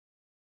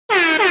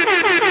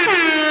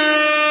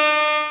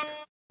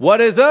What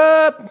is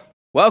up?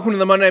 Welcome to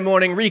the Monday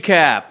Morning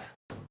Recap.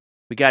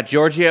 We got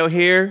Giorgio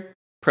here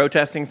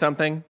protesting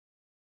something.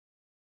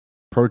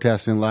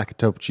 Protesting lack of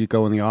Topo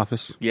Chico in the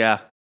office.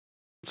 Yeah.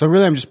 So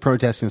really, I'm just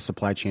protesting the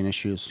supply chain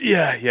issues.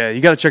 Yeah. You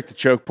got to check the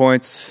choke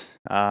points.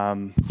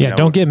 Don't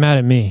get mad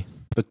at me.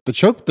 The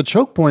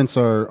choke points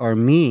are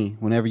me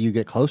whenever you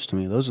get close to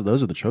me. Those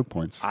are the choke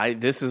points.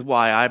 This is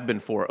why I've been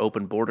for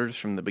open borders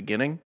from the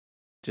beginning,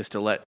 just to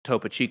let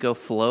Topo Chico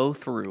flow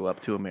through up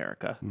to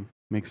America.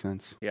 Makes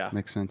sense. Yeah.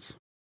 Makes sense.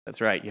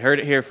 That's right. You heard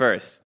it here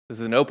first. This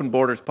is an open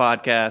borders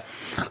podcast.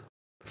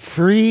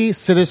 Free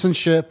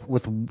citizenship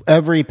with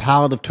every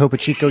pallet of Topo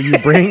Chico you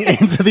bring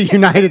into the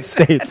United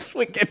States. That's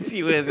what gets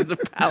you in. It's a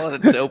pallet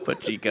of Topo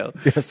Chico.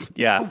 Yes.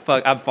 Yeah,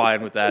 I'm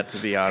fine with that, to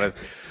be honest.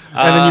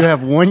 And then you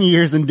have 1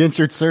 year's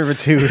indentured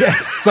servitude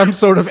at some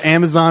sort of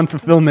Amazon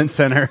fulfillment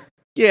center.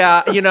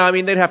 Yeah,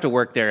 they'd have to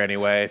work there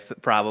anyway,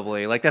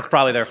 probably. Like, that's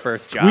probably their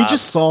first job. We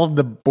just solved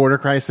the border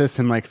crisis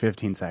in like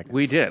 15 seconds.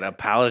 We did. A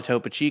pallet of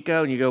Topo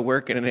Chico, and you go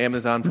work in an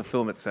Amazon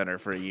fulfillment center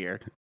for a year.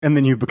 And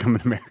then you become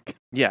an American.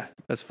 Yeah,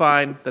 that's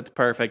fine. That's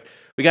perfect.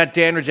 We got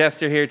Dan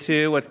Regester here,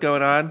 too. What's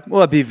going on?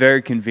 Well, it'd be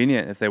very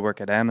convenient if they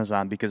work at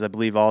Amazon because I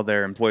believe all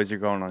their employees are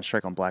going on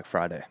strike on Black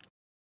Friday.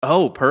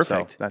 Oh,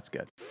 perfect. So that's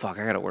good. Fuck,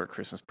 I got to order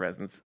Christmas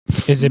presents.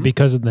 Is it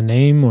because of the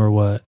name or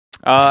what?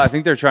 I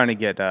think they're trying to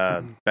get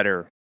a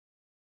better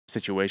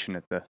situation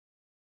at the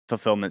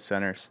fulfillment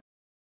centers.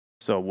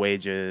 So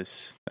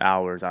wages,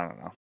 hours, I don't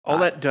know. All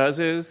that does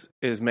is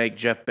make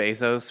Jeff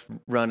Bezos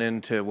run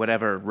into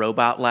whatever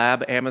robot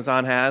lab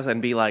Amazon has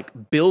and be like,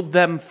 build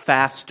them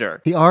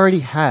faster. He already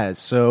has.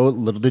 So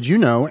little did you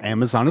know,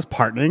 Amazon is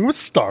partnering with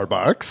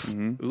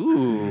Starbucks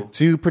Ooh.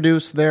 to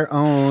produce their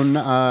own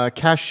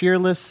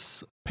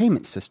cashierless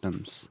payment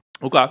systems.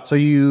 Okay. So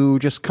you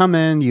just come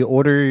in, you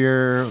order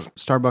your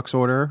Starbucks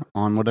order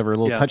on whatever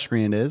little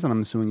touchscreen it is, and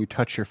I'm assuming you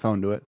touch your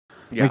phone to it.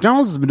 Yeah.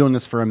 McDonald's has been doing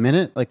this for a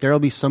minute. Like, there'll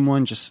be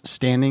someone just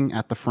standing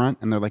at the front,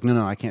 and they're like,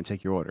 no, I can't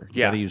take your order.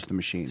 You got to use the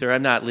machine. Sir,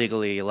 I'm not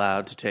legally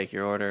allowed to take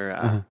your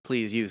order.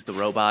 Please use the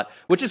robot,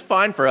 which is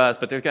fine for us,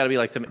 but there's got to be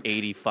like some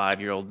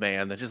 85-year-old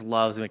man that just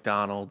loves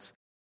McDonald's.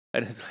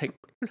 And it's like,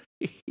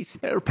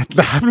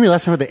 that happened to me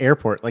last time at the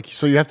airport. Like,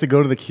 so you have to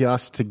go to the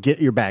kiosk to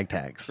get your bag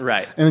tags.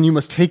 Right. And then you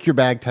must take your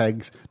bag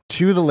tags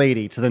to the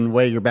lady to then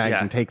weigh your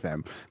bags and take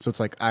them. So it's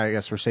like, I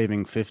guess we're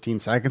saving 15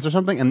 seconds or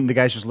something. And the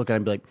guy's just looking at him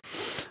and be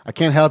like, I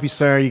can't help you,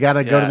 sir. You got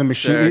to go to the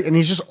machine. Sure. And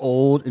he's just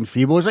old and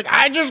feeble. He's like,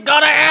 I just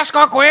got to ask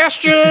a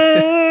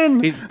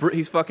question.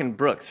 he's fucking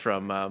Brooks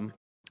from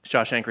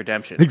Shawshank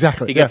Redemption.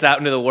 Exactly. He gets out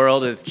into the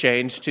world and it's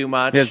changed too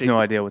much. He has no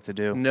idea what to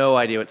do. No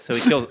idea what. So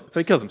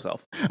he kills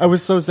himself. I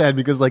was so sad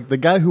because like the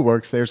guy who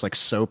works there is like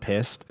so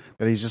pissed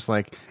that he's just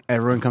like,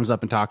 everyone comes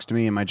up and talks to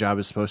me, and my job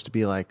is supposed to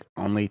be like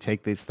only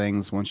take these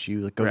things once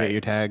you like, go get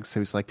your tags. So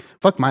he's like,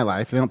 fuck my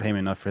life. They don't pay me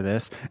enough for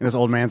this. And this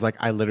old man's like,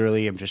 I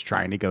literally am just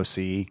trying to go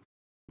see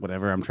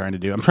whatever I'm trying to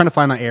do. I'm trying to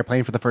find an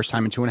airplane for the first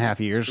time in 2.5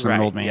 years. I'm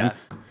an old man. Yeah.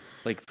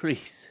 Like,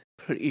 please.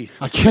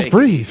 I can't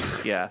breathe.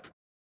 Yeah.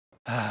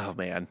 Oh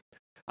man.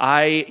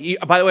 By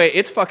the way,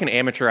 it's fucking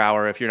amateur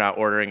hour if you're not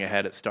ordering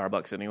ahead at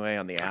Starbucks anyway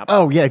on the app.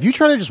 Oh, yeah. If you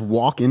try to just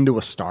walk into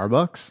a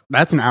Starbucks,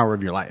 that's an hour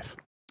of your life.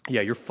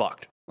 Yeah, you're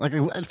fucked. Like,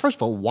 first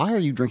of all, why are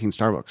you drinking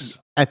Starbucks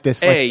at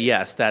this?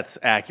 Yes, that's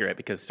accurate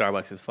because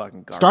Starbucks is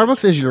fucking garbage.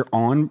 Starbucks is your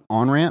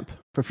on-ramp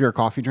if you're a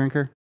coffee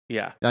drinker.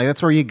 Yeah. Like,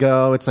 that's where you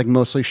go. It's like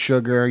mostly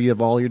sugar. You have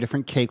all your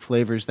different cake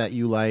flavors that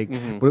you like.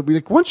 Mm-hmm. But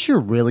like, once you're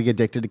really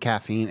addicted to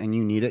caffeine and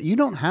you need it, you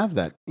don't have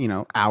that,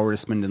 hour to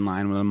spend in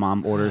line when a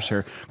mom orders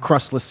her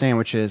crustless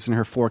sandwiches and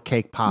her 4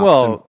 cake pops.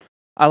 Well,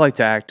 I like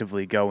to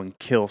actively go and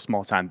kill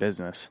small-time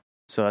business.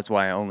 So that's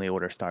why I only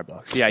order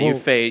Starbucks. Yeah,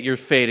 you're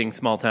fading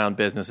small-town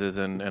businesses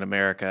in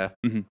America.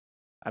 Mm-hmm.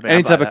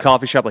 Any type of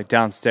coffee shop like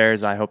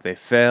downstairs, I hope they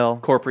fail.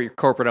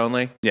 Corporate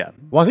only? Yeah.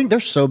 Well, I think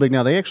they're so big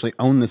now. They actually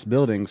own this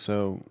building,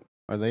 so...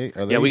 Are they?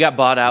 Yeah, we got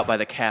bought out by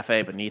the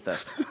cafe beneath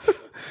us.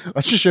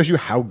 That just shows you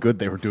how good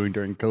they were doing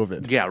during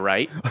COVID. Yeah,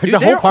 right? Like, dude, the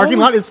whole parking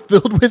lot is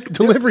filled with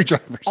delivery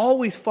drivers.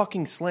 Always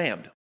fucking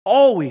slammed.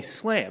 Always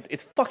slammed.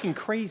 It's fucking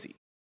crazy.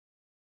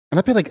 And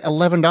I paid like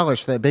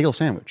 $11 for that bagel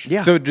sandwich.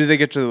 Yeah. So do they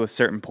get to a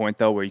certain point,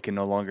 though, where you can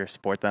no longer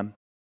support them?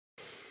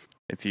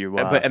 If you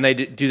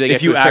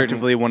if you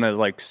actively want to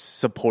like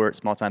support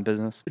small-time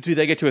business? Do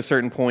they get to a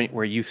certain point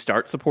where you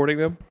start supporting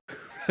them?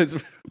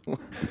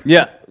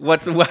 Yeah.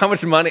 How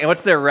much money?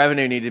 What's their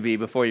revenue need to be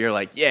before you're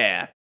like,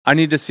 yeah? I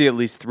need to see at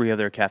least 3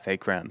 other Cafe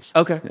Cremes.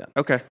 Okay. Yeah.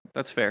 Okay.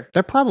 That's fair.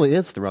 There probably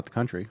is throughout the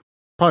country.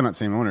 Probably not the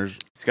same owners.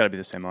 It's got to be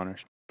the same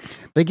owners.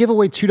 They give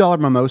away $2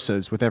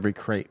 mimosas with every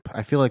crepe.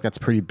 I feel like that's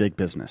pretty big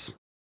business.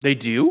 They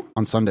do?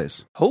 On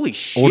Sundays. Holy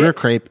shit. Order a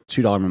crepe,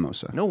 $2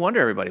 mimosa. No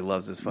wonder everybody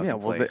loves this fucking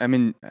place.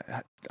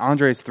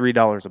 Andre's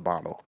 $3 a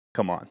bottle.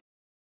 Come on.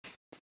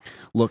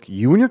 Look,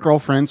 you and your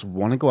girlfriends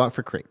want to go out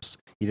for crepes.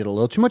 You did a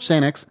little too much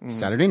Xanax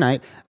Saturday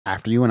night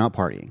after you went out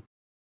partying.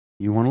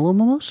 You want a little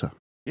mimosa.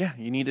 Yeah,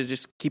 you need to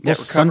just keep that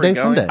recovery Sunday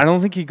going. fun day. I don't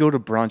think you go to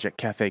brunch at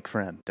Cafe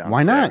Creme downstairs.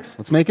 Why not?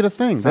 Let's make it a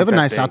thing. They have a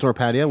nice outdoor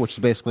patio, which is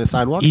basically a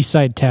sidewalk.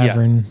 Eastside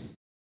Tavern.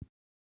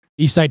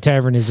 Eastside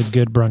Tavern is a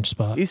good brunch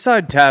spot.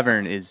 Eastside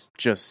Tavern is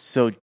just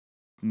so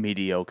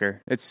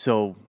mediocre. It's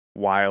so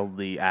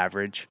wildly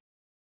average.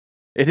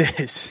 It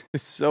is.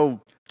 It's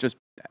so just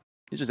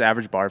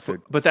average bar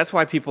food. But that's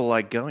why people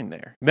like going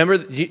there. Remember,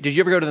 did you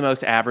ever go to the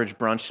most average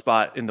brunch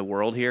spot in the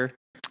world here?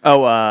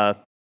 Oh,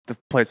 the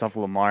place off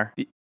Lamar.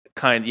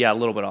 Yeah, a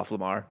little bit off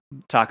Lamar.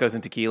 Tacos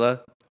and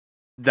tequila.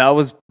 That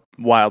was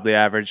wildly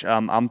average.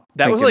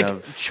 That was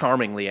like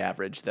charmingly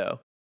average, though.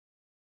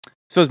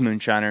 So is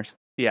Moonshiners.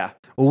 Yeah.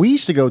 Well, we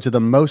used to go to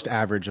the most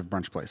average of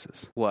brunch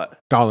places. What?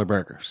 Dollar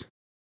Burgers.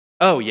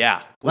 Oh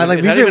yeah. Like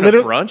is that even a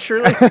brunch,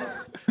 really?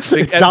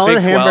 It's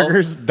dollar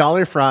hamburgers,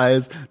 dollar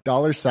fries,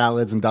 dollar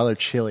salads, and dollar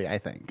chili, I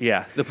think.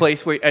 Yeah, the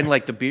place where and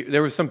like the beer.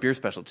 There was some beer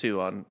special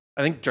too. On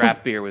I think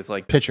draft beer was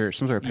like some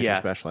sort of pitcher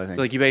special. I think.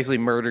 So like you basically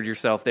murdered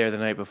yourself there the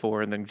night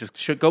before, and then just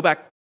should go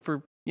back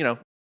for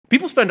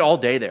People spend all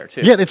day there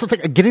too. Yeah, it's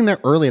like getting there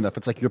early enough.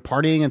 It's like you're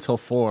partying until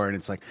 4, and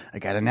it's like I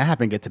got to nap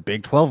and get to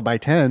Big 12 by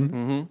 10.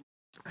 Mm-hmm.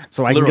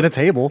 So I can get a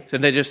table.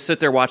 And they just sit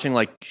there watching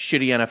like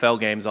shitty NFL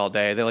games all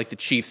day. They like the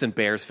Chiefs and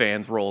Bears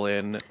fans roll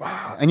in.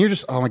 Wow. And you're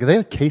just, oh my God, they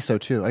had queso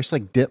too. I used to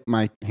like dip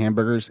my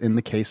hamburgers in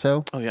the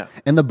queso. Oh yeah.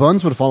 And the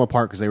buns would fall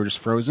apart because they were just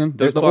frozen.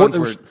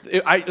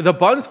 The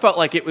buns felt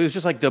like it was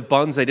just like the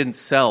buns they didn't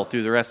sell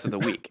through the rest of the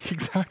week.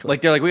 Exactly.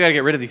 Like they're like, we got to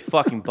get rid of these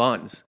fucking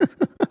buns.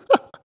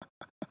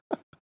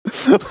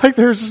 Like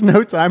there's just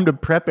no time to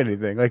prep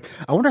anything. Like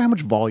I wonder how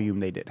much volume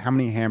they did, how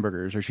many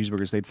hamburgers or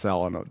cheeseburgers they'd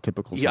sell on a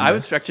typical Sunday. Yeah, I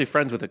was actually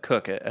friends with a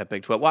cook at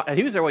Big 12. Well,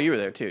 he was there while you were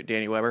there too,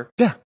 Danny Weber.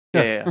 Yeah.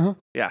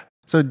 Yeah.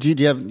 So do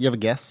you have a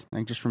guess,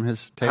 like just from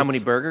his takes? How many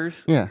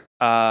burgers? Yeah.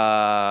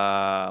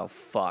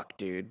 Fuck,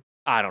 dude.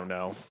 I don't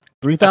know.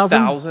 3,000?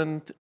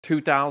 1,000,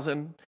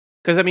 2,000.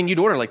 Because I mean, you'd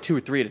order like 2 or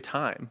 3 at a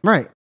time,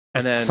 right?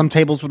 And then some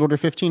tables would order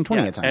 15,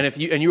 20 at a time.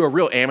 And you were a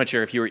real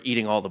amateur if you were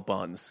eating all the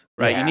buns,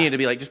 right? Yeah. You needed to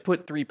be like, just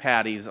put 3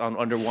 patties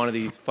under one of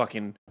these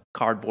fucking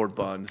cardboard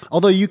buns.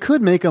 Although you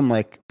could make them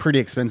like pretty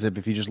expensive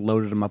if you just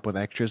loaded them up with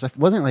extras.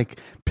 Wasn't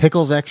like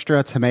pickles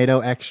extra, tomato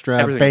extra,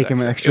 Everything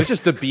bacon extra. It was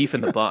just the beef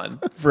in the bun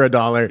for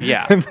 $1.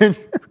 Yeah. And then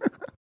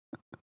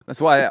That's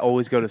why I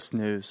always go to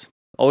Snooze.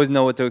 Always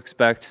know what to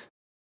expect.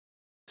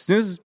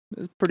 Snooze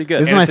is pretty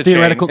good. This is my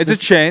theoretical. It's a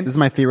chain. This is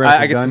my theoretical.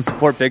 I get gun. to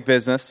support big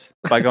business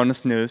by going to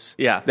Snooze.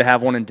 Yeah. They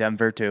have one in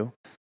Denver too.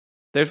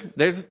 There's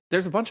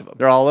a bunch of them.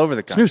 They're all over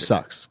the country. Snooze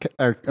sucks.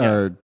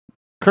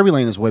 Kirby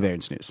Lane is way better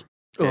than Snooze.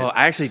 Oh,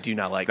 I actually do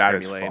not like that Kirby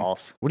is Lane.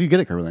 false. What do you get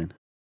at Kirby Lane?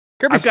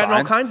 Kirby's I've gotten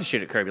fine. all kinds of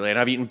shit at Kirby Lane.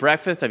 I've eaten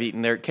breakfast. I've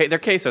eaten their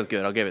queso's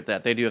good. I'll give it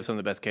that. They do have some of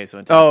the best queso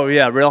in town. Oh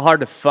yeah, real hard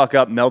to fuck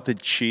up melted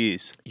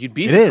cheese. You'd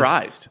be It is.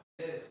 surprised.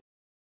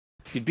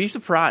 You'd be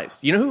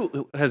surprised. You know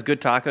who has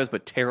good tacos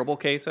but terrible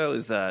queso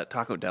is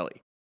Taco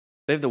Deli.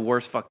 They have the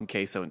worst fucking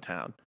queso in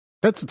town.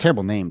 That's a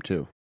terrible name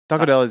too.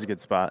 Taco Deli is a good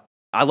spot.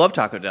 I love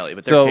Taco Deli,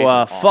 but their So queso's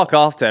awful. fuck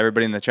off to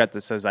everybody in the chat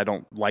that says I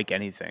don't like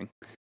anything.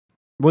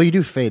 Well, you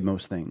do fade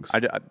most things.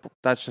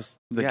 That's just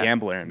the Yeah.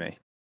 gambler in me.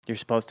 You're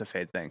supposed to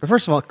fade things. But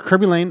first of all,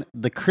 Kirby Lane,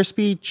 the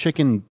crispy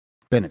chicken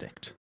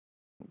Benedict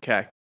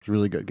Okay. is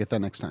really good. Get that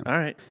next time. All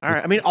right.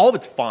 I mean, all of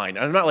it's fine.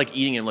 I'm not like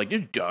eating it like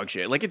just dog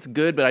shit. Like it's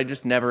good, but I'm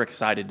just never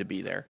excited to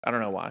be there. I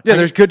don't know why. Yeah,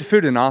 there's good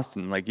food in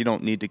Austin. Like you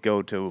don't need to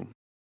go to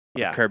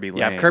Kirby Lane.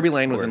 Yeah, if Kirby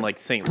Lane was or- in like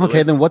St. Louis,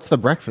 Okay, then what's the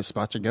breakfast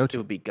spot to go it to?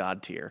 would be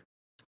god tier.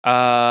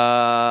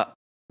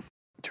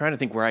 Trying to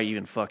think where I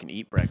even fucking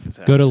eat breakfast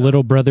at. Go to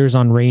Little Brothers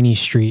on Rainy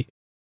Street.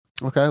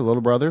 Okay,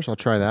 Little Brothers. I'll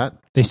try that.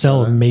 They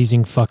sell Okay.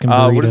 amazing fucking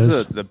burritos. what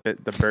is the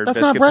bird That's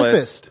biscuit not place?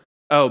 breakfast.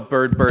 Oh,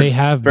 Bird. They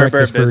have Bird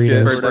breakfast biscuits.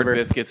 burritos. Bird whatever.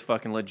 biscuits,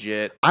 fucking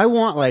legit. I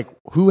want like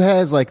who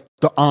has like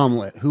the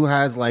omelet, who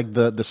has like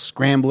the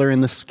scrambler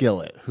in the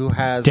skillet, who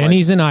has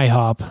Denny's and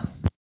IHOP.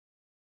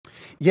 Like,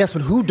 yes,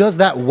 but who does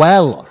that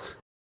well?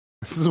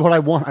 This is what I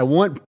want. I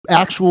want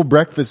actual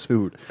breakfast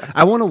food.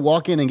 I want to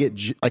walk in and get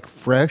like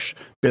fresh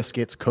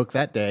biscuits cooked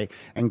that day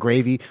and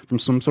gravy from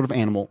some sort of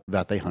animal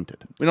that they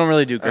hunted. We don't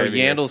really do gravy.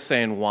 Yandel's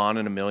saying Juan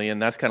in a million.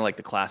 That's kind of like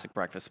the classic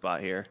breakfast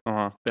spot here.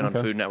 Uh-huh. Been on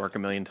Okay. Food Network a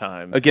million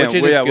times. Again, which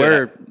it is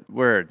good at.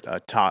 we're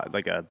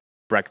like a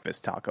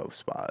breakfast taco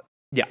spot.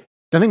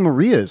 I think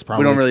Maria is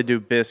probably. We don't really do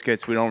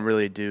biscuits. We don't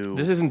really do.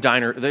 This isn't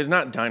diner. There's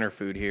not diner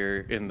food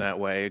here in that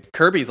way.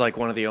 Kirby's like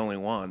one of the only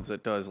ones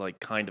that does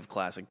like kind of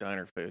classic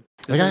diner food.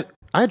 Like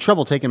I had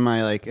trouble taking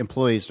my like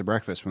employees to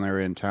breakfast when they were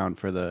in town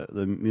for the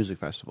music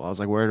festival. I was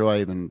like, where do I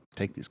even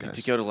take these guys?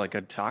 to go to like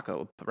a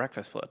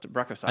breakfast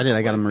taco I did.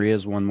 I got them place.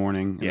 Maria's one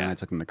morning, and Yeah. then I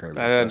took them to Kirby.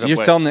 That ends you up just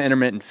with- tell them the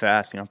intermittent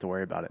fast. You don't have to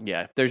worry about it.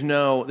 Yeah, there's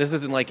no. This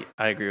isn't like.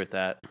 I agree with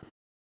that.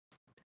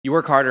 You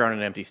work harder on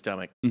an empty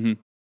stomach.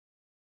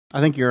 I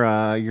think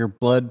your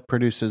blood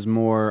produces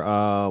more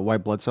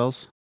white blood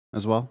cells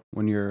as well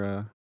when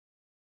you're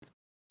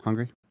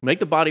hungry. Make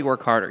the body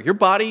work harder. Your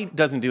body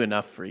doesn't do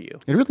enough for you,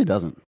 It really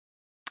doesn't.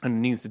 and it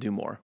needs to do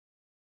more.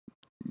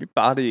 Your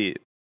body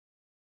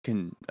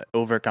can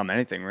overcome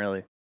anything,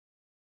 really,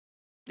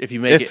 If you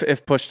make it,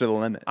 if pushed to the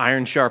limit.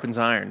 iron sharpens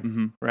iron,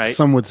 Mm-hmm. right?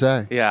 Some would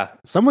say. Yeah,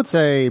 Some would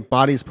say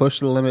bodies pushed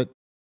to the limit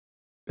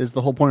is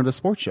the whole point of the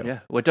sports show. yeah.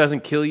 What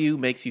doesn't kill you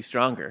makes you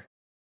stronger.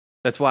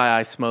 That's why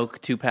I smoke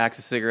 2 packs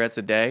of cigarettes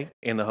a day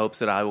in the hopes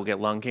that I will get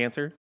lung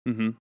cancer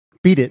Mm-hmm.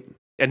 Beat it.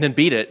 and then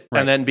beat it Right.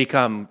 and then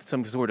become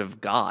some sort of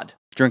god.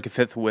 Drink a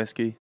fifth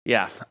whiskey.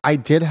 Yeah. I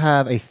did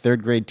have a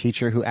 3rd grade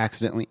teacher who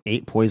accidentally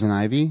ate poison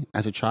ivy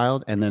as a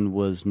child and then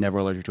was never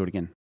allergic to it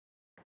again.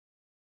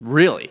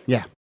 Really?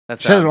 Yeah. That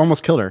She said it sounds-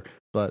 almost killed her,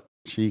 but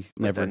she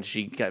but never. Then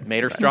she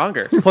made her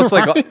stronger. Plus,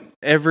 like Right?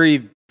 every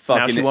Now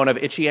fucking she won't have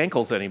itchy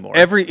ankles anymore.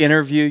 every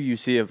interview you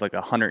see of like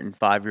a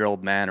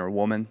 105-year-old man or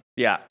woman,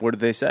 Yeah. what do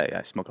they say?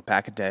 I smoke a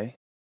pack a day.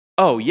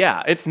 Oh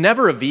yeah. It's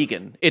never a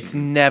vegan. It's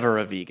never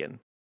a vegan.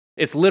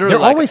 It's literally They're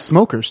like always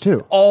smokers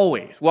too.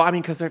 always. Well, I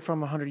mean, because they're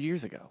from 100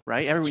 years ago,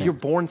 right? Sure. You're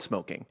born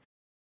smoking.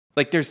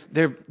 Like there's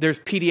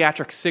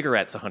pediatric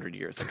cigarettes 100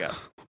 years ago.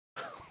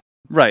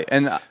 Right,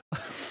 and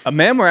a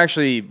man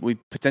we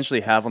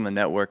potentially have on the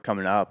network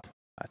coming up.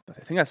 I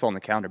think I saw on the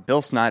calendar.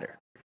 Bill Snyder,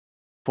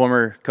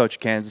 former coach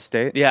of Kansas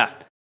State, Yeah.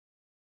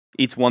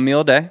 eats 1 meal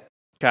a day.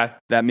 Okay.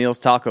 That meal's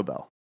Taco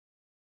Bell.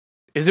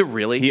 Is it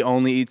really? He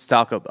only eats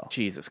Taco Bell.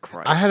 Jesus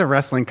Christ. I had a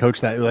wrestling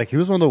coach that like he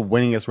was one of the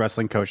winningest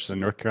wrestling coaches in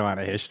North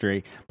Carolina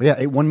history. But yeah,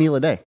 ate 1 meal a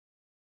day.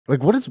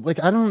 Like what is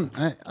like I don't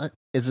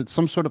is it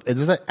some sort of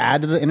does that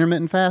add to the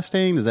intermittent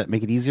fasting? Does that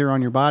make it easier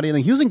on your body?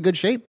 Like he was in good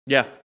shape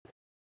Yeah.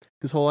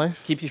 his whole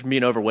life. Keeps you from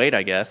being overweight,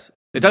 I guess.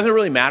 It doesn't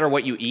really matter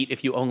what you eat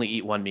if you only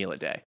eat 1 meal a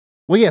day.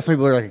 Well, yeah, some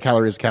people are like a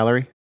calorie is a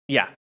calorie.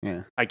 Yeah.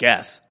 Yeah. I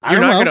guess. I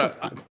You're don't not know.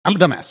 going to. I'm a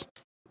dumbass.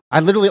 I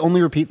literally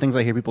only repeat things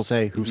I hear people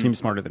say who seem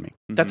smarter than me.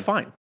 That's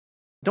fine.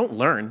 Don't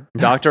learn.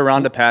 Dr.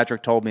 Rhonda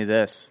Patrick told me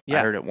this. Yeah.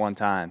 I heard it one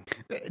time.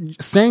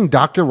 Saying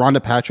Dr.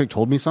 Rhonda Patrick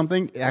told me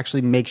something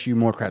actually makes you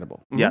more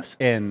credible Yes,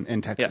 in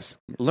Texas.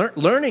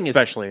 Learning is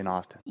especially in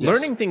Austin.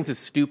 learning things is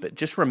stupid.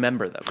 Just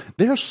remember them.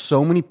 There are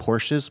so many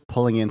Porsches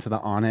pulling into the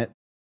Onnit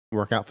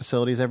workout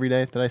facilities every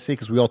day that I see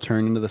because we all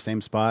turn into the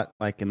same spot,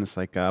 like in this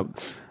like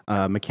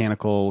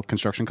mechanical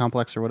construction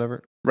complex or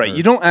whatever. Right,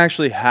 you don't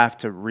actually have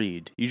to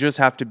read. You just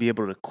have to be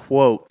able to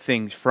quote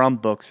things from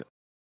books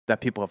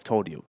that people have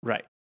told you.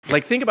 Right.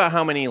 Like think about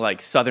how many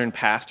like Southern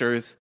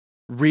pastors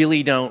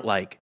really don't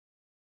like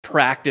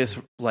practice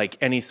like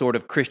any sort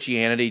of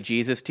Christianity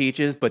Jesus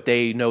teaches, but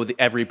they know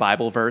every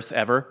Bible verse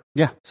ever.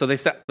 Yeah. So they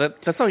say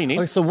that's all you need.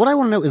 Okay, so what I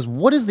want to know is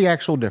what is the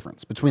actual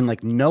difference between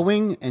like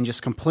knowing and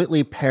just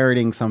completely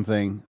parroting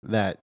something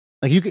that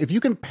like if you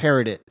can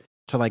parrot it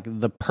to like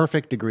the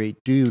perfect degree,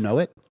 do you know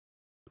it?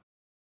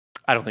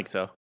 I don't think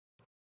so.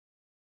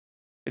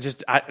 It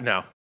just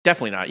no,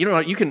 definitely not. You know,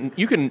 you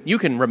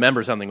can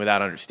remember something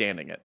without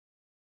understanding it.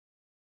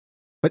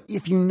 But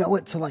if you know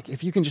it to like,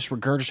 if you can just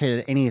regurgitate it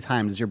at any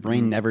time, does your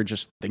brain never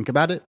just think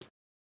about it?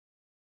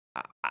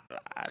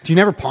 Do you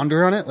never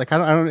ponder on it? Like, I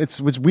don't, it's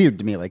weird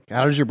to me. Like,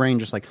 how does your brain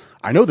just like,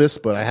 I know this,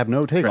 but I have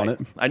no take on it.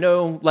 I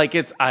know, like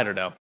I don't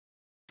know.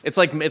 It's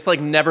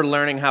like never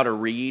learning how to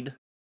read,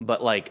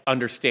 but like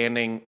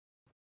understanding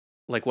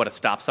like what a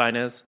stop sign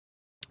is.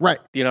 Right.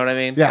 Do you know what I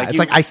mean? Yeah. It's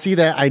like, I see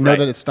that. I know Right.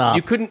 that it stopped.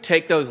 You couldn't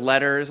take those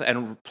letters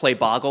and play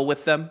Boggle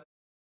with them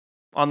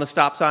on the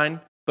stop sign,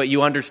 but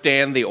you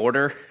understand the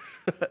order.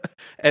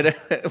 And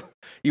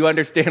you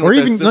understand or what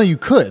even, those- no, you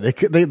could.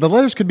 The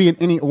letters could be in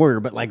any order,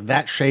 but like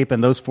that shape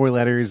and those 4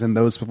 letters and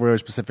those 4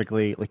 letters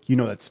specifically, like, you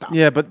know, that stop.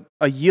 Yeah, but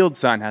a yield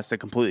sign has to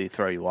completely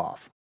throw you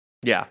off.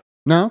 Yeah.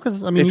 No,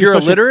 because I mean, If you're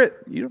especially-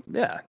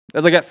 illiterate,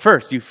 like at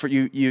first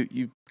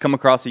you come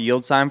across a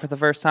yield sign for the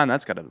first time,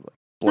 that's got to blow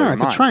no, your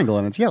it's mind. a triangle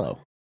and it's yellow.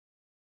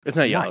 It's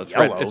not It's yellow. not It's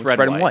yellow. red. It's red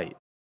and white.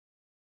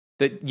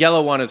 The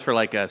yellow one is for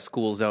like a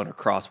school zone or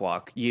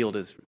crosswalk.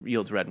 Yield's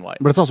red and white.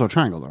 But it's also a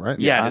triangle, though, right?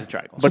 Yeah, it is a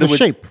triangle. So But the it would-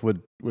 shape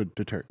would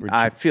deter.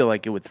 I feel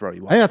like it would throw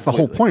you off. I think that's the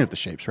whole completely. point of the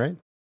shapes, right?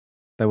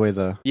 That way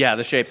Yeah,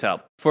 the shapes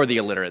help for the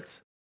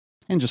illiterates.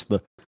 and just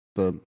the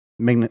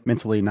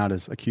mentally not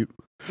as acute.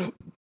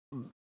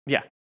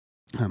 Yeah.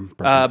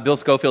 Perfect. Bill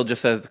Schofield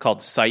just says it's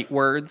called sight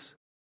words.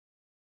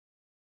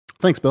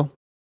 Thanks, Bill.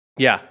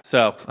 Yeah,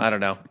 so I don't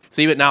know.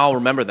 See, but now I'll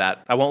remember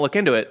that. I won't look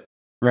into it,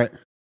 Right.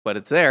 but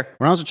it's there.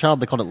 When I was a child,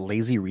 they called it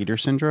lazy reader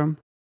syndrome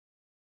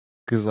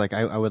because, like,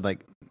 I would like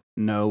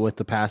know what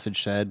the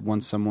passage said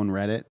once someone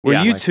read it. Were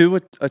Yeah, you like, too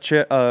a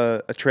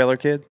trailer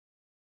kid?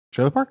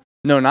 trailer park?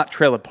 No, not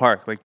trailer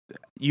park. Like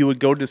you would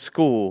go to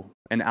school,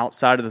 and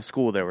outside of the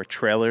school, there were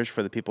trailers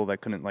for the people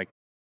that couldn't like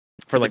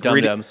for the like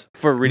reading dum-dums.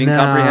 for reading No,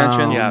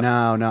 comprehension. Yeah.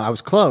 No. I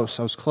was close.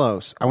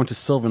 I went to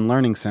Sylvan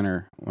Learning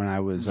Center when I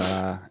was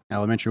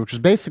elementary, which was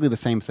basically the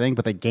same thing,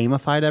 but they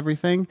gamified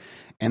everything.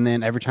 And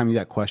then every time you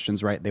got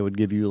questions right, they would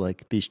give you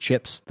like these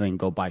chips, then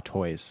go buy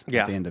toys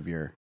Yeah. at the end of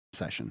your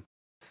session.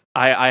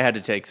 I had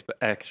to take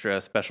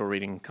extra special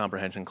reading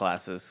comprehension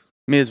classes.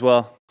 Me as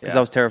well, because Yeah.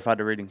 I was terrified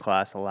to read in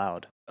class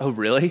aloud. Oh,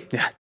 really?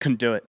 Yeah, couldn't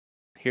do it.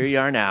 Here you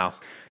are now.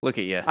 Look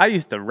at you. I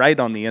used to write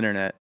on the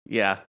internet.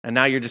 Yeah, and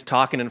now you're just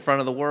talking in front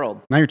of the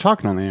world. Now you're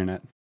talking on the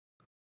internet,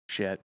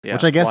 Shit. Yeah.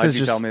 which I guess Why'd is you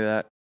just tell me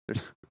that?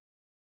 There's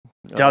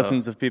Uh-oh.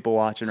 dozens of people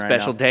watching right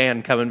Special now.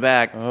 Dan coming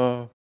back.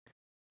 Oh,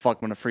 fuck!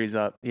 I'm gonna freeze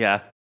up.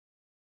 Yeah,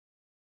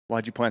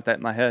 Why'd you plant that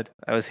in my head?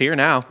 I was here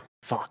now.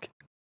 Fuck.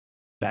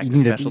 Back you to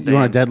need Special you Dan.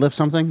 want to deadlift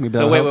something? Maybe So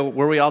that'll wait, help?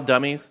 were we all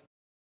dummies?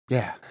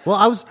 Yeah. Well,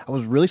 I was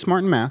really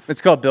smart in math,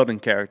 It's called building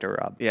character,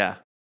 Rob. Yeah.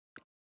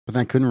 but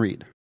then I couldn't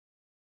read.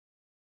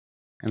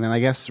 And then I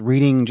guess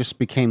reading just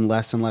became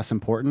less and less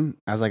important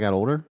as I got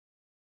older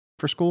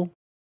for school.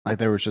 Like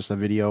there was just a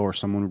video or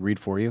someone would read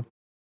for you.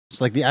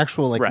 So like the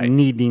actual like Right.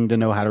 needing to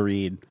know how to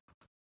read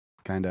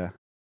kind of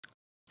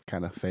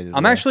faded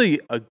I'm away. actually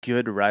a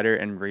good writer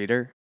and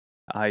reader.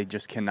 I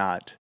just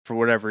cannot, for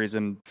whatever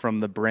reason, from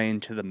the brain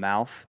to the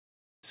mouth,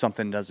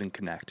 something doesn't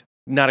connect.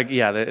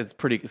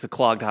 It's a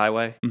clogged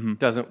highway. Mhm.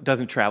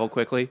 Doesn't travel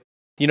quickly.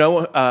 You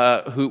know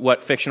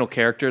what fictional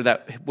character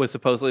that was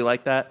supposedly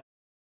like that?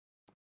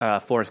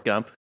 Forrest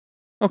Gump.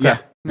 Okay.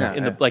 Yeah.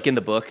 In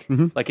the book.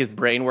 Mhm. Like his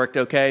brain worked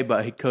okay,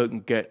 but he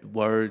couldn't get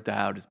words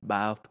out his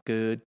mouth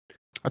good.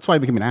 That's why I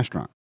became an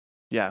astronaut.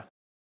 Yeah.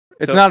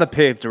 It's So- not a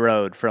paved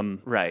road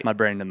from Right. my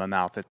brain to my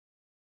mouth.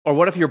 Or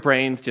what if your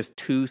brain's just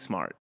too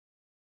smart?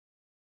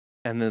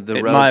 And the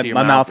road to your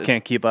my mouth is-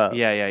 can't keep up.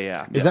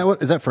 Yeah. Is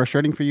that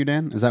frustrating for you,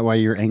 Dan? Is that why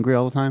you're angry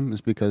all the time?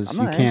 Is because I'm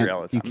you not can't angry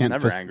all the time. you I'm can't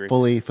never angry.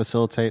 fully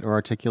facilitate or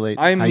articulate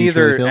I'm how you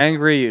truly neither feel?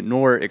 angry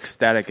nor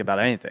ecstatic about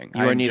anything.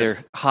 You are I'm neither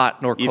just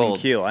hot nor even cold.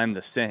 keel. I'm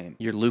the same.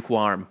 You're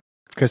lukewarm.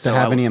 Because So to I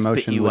have will any spit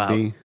emotion you would out.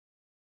 be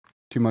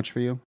too much for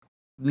you.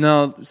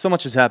 No, so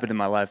much has happened in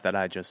my life that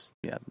I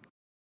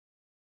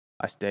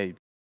stay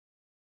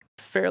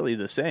fairly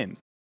the same.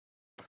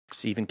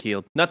 Just even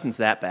keeled. Nothing's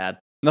that bad.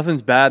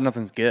 Nothing's bad,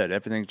 nothing's good.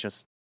 Everything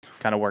just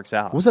kind of works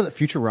out. What was that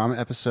Futurama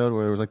episode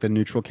where there was like the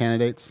neutral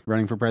candidates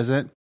running for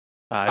president?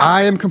 Uh,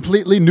 I am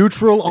completely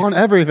neutral on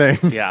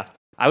everything. Yeah.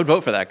 I would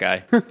vote for that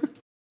guy.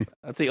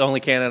 That's the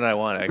only candidate I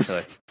want,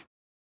 actually.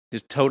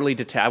 Just totally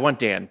detached. I want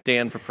Dan.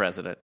 Dan for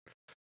president.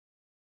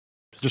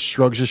 Just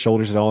shrugs his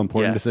shoulders at all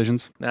important Yeah.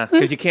 decisions. Nah,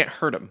 because you can't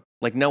hurt him.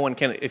 Like, no one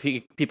can.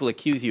 People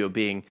accuse you of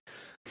being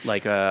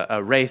like a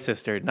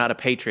racist or not a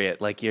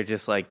patriot, like you're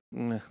just like,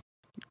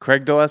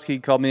 Craig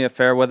Doleski called me a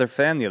fair weather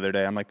fan the other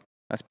day. I'm like,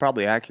 that's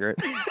probably accurate.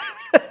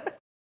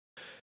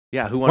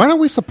 yeah. Who Why wants? don't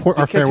we support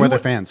our Because fair who weather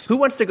wa- fans? Who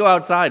wants to go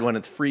outside when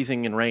it's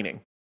freezing and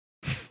raining?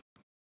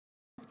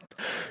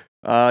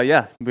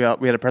 Yeah, we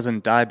had a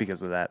president die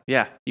because of that.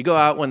 Yeah, you go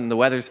out when the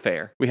weather's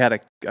fair. We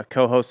had a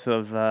co-host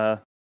of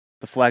the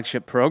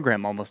flagship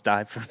program almost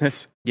die from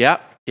this. Yeah.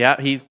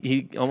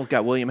 He almost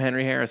got William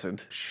Henry Harrison.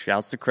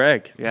 Shouts to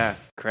Craig. Yeah,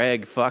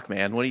 Craig. Fuck,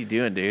 man. What are you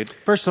doing, dude?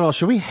 First of all,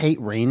 should we hate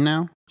rain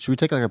now? Should we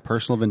take like a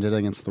personal vendetta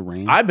against the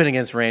rain? I've been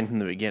against rain from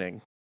the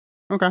beginning.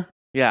 Okay.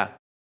 Yeah.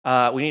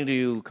 We need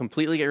to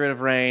completely get rid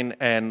of rain.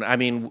 And I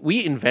mean,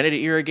 we invented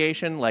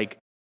irrigation like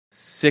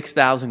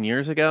 6,000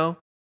 years ago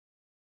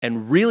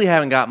and really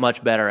haven't got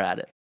much better at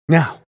it.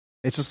 Now,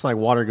 it's just like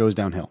water goes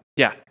downhill.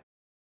 Yeah.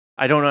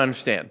 I don't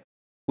understand.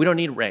 We don't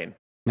need rain.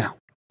 No.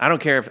 I don't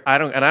care and I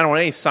don't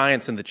want any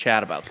science in the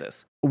chat about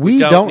this. We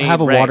don't don't need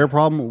have a rain. water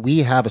problem. We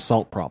have a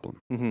salt problem.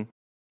 Mm-hmm.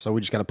 So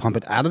we just got to pump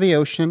it out of the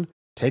ocean,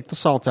 take the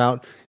salt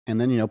out, and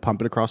then,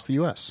 pump it across the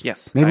U.S.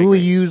 Yes. Maybe I we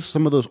agree. use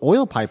some of those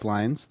oil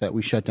pipelines that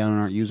we shut down and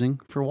aren't using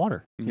for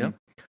water. Yeah.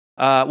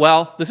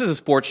 Well, this is a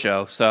sports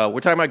show, so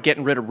we're talking about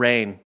getting rid of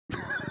rain.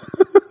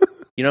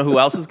 You know who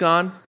else is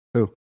gone?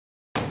 Who?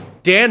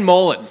 Dan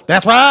Mullen.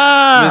 That's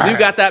right. Mizzou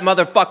got that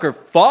motherfucker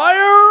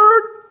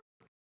fired.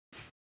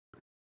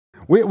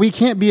 We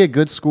can't be a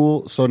good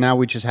school, so now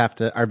we just have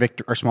to.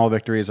 Our small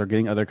victories are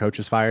getting other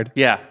coaches fired.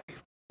 Yeah.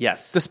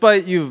 Yes.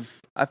 Despite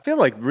I feel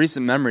like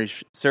recent memory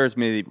serves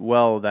me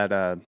well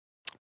that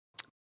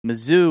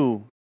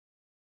Mizzou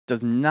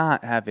does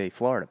not have a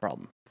Florida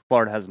problem.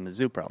 Florida has a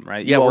Mizzou problem,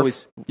 right? Yeah,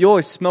 you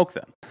always smoke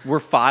them. We're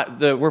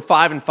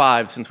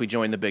 5-5 since we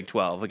joined the Big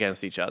 12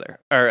 against each other,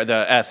 or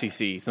the SEC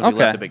since we Okay.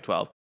 left the Big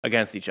 12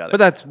 against each other. But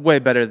that's way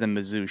better than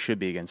Mizzou should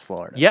be against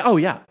Florida. Yeah. Oh,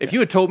 yeah. If you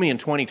had told me in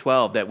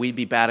 2012 that we'd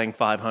be batting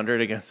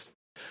 500 against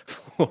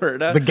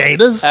Florida The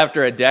Gators?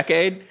 after a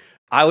decade,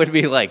 I would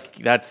be like,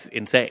 "That's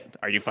insane.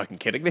 Are you fucking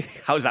kidding me?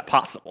 How is that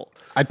possible?"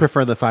 I'd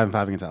prefer the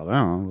 5-5 against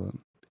Alabama.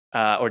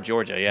 Or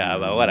Georgia, yeah,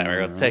 but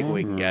whatever. We'll take what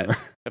we can get.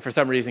 But for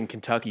some reason,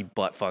 Kentucky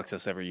butt fucks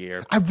us every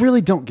year. I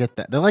really don't get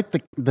that. They're like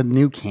the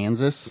new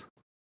Kansas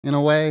in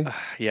a way,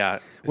 Yeah.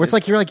 where it's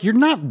like you're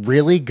not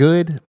really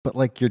good, but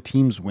like your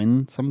teams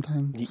win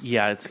sometimes.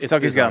 Yeah, it's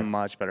Kentucky's bizarre. got a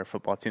much better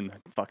football team than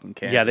fucking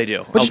Kansas. Yeah, they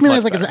do. But just Oh, mean much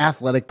as like as an better.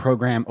 athletic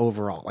program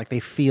overall, like they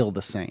feel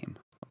the same.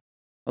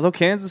 Although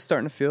Kansas is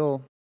starting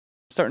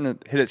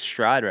to hit its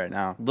stride right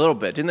now. A little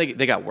bit. Didn't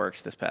they got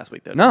worked this past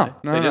week though? No,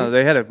 didn't no, they? no.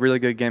 They had a really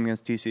good game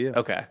against TCU.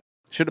 Okay.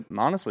 Could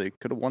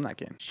have won that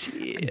game.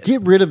 Shit.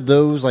 Get rid of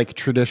those like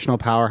traditional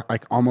power,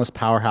 like almost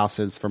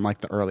powerhouses from like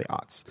the early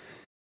aughts.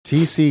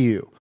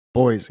 TCU,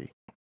 Boise,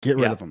 get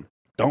rid Yeah. of them.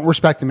 Don't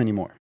respect them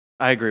anymore.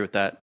 I agree with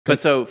that.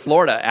 But so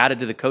Florida added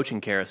to the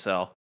coaching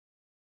carousel.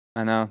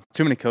 I know.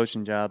 Too many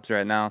coaching jobs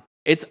right now.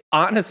 It's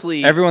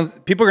honestly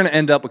People are going to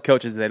end up with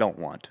coaches they don't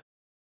want.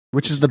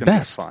 Which is is the gonna be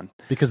best fun.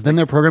 because then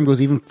their program goes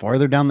even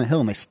farther down the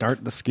hill and they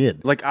start the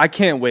skid. Like, I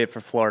can't wait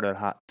for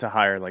Florida to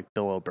hire, like,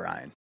 Bill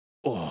O'Brien.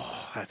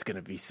 oh, that's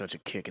gonna be such a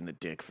kick in the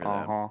dick for them.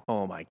 Uh-huh.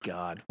 Oh my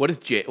god. What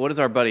does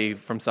our buddy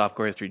from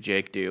Softcore History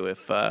Jake do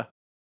if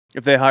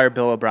If they hire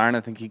Bill O'Brien, I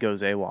think he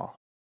goes AWOL.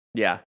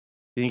 yeah.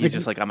 You think he's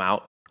just like, I'm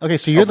out? Okay,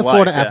 so you're Of the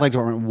Florida life, yeah. Athletic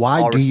Department.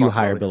 Why All do you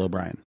hire responsibility. Bill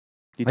O'Brien?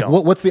 You Like,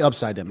 don't. what's the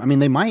upside to him? I mean,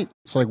 they might.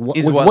 So, like,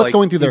 He's what's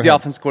going through their He's the head?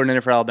 offense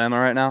coordinator for Alabama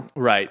right now.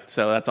 Right.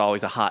 So that's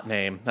always a hot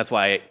name. That's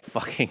why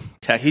fucking He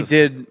Texas.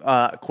 did,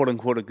 quote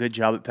unquote, a good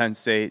job at Penn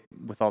State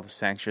with all the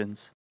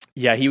sanctions.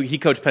 Yeah, he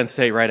coached Penn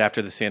State right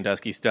after the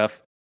Sandusky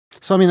stuff.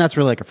 So, I mean, that's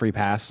really like a free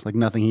pass. Like,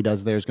 nothing he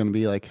does there is going to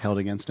be like held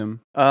against him.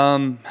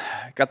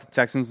 Got the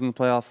Texans in the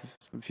playoff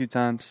a few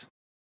times.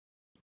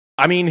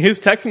 I mean, his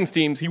Texans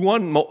teams, he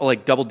won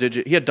like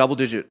double-digit. He had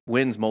double-digit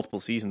wins multiple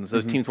seasons.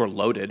 Those teams were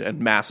loaded and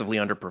massively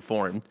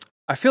underperformed.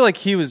 I feel like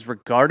he was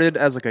regarded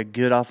as like a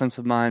good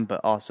offensive mind,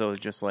 but also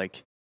just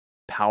like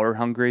power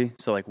hungry.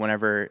 So like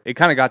whenever it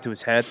kind of got to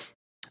his head,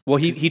 Well,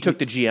 he took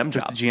the GM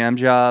took job. the GM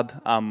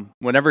job.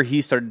 Whenever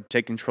he started to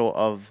take control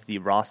of the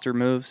roster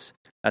moves,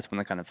 that's when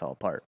it kind of fell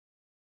apart.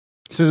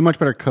 So he's a much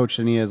better coach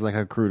than he is like a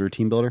recruiter,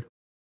 team builder,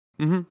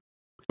 Mm-hmm.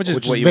 Which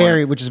which what is you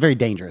very, want, which is very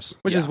dangerous.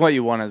 which is what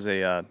you want as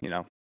a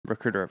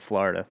recruiter at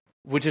Florida.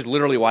 Which is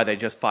literally why they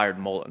just fired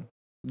Mullen.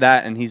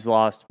 That and he's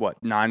lost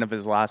 9 of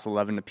his last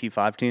 11 to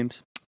P5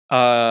 teams.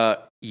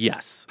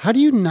 Yes. How do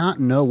you not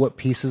know what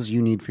pieces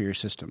you need for your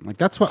system? Like,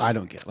 that's what I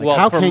don't get. Like, Well,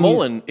 how for can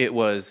Mullen, it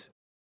was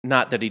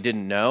not that he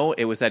didn't know;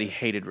 it was that he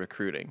hated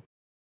recruiting.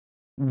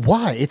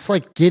 why? It's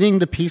like getting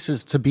the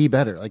pieces to be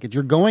better. Like, if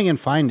you're going and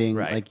finding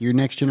Right. like your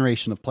next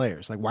generation of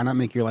players, like, why not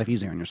make your life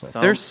easier on yourself? So-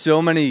 There's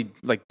so many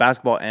like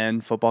basketball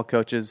and football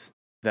coaches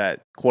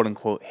that quote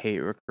unquote hate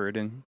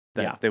recruiting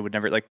that Yeah. they would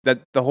never like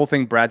that. The whole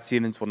thing, Brad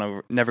Stevens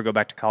will never go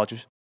back to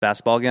college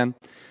basketball again.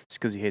 It's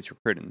because he hates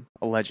recruiting,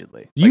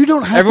 allegedly. You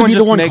don't have to Everyone be the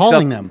just one makes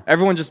calling up, them.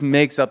 Everyone just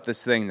makes up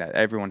this thing that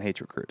everyone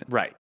hates recruiting.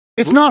 Right.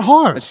 It's not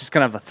hard. It's just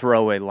kind of a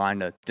throwaway line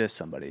to diss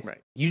somebody.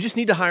 Right. You just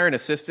need to hire an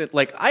assistant.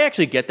 Like, I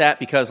actually get that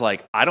because,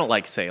 like, I don't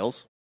like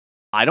sales.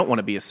 I don't want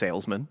to be a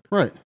salesman.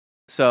 Right.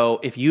 So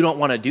if you don't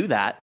want to do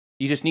that,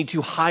 you just need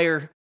to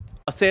hire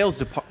a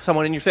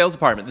someone in your sales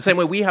department. The same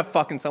way we have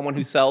fucking someone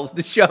who sells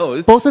the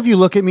shows. Both of you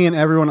look at me and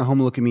everyone at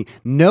home look at me.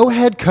 No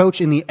head coach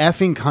in the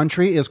effing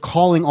country is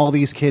calling all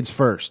these kids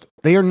first.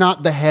 They are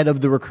not the head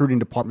of the recruiting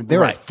department. There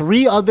are Right.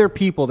 3 other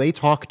people they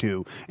talk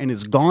to, and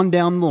it's gone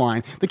down the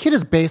line. The kid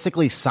is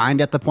basically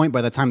signed at the point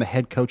by the time the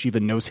head coach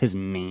even knows his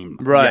name.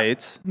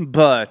 Right,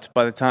 but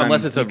by the time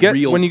Unless it's a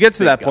when you get to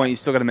big that guy. point, you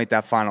still got to make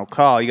that final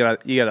call. You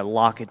got to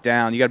lock it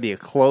down. You got to be a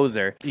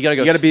closer. You gotta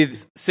go You got to be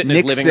sit in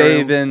his Nick living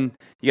room. Saban.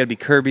 You got to be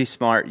Kirby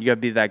Smart. You got to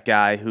be that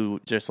guy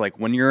who just like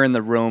when you're in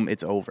the room,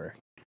 it's over.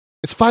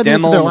 It's 5 Dan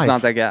minutes of their Mullen was life.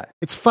 not that guy.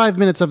 It's 5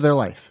 minutes of their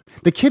life.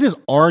 The kid is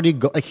already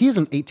like he is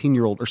an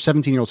 18-year-old or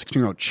 17-year-old,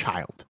 16-year-old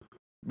child.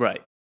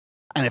 Right.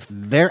 And if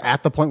they're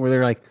at the point where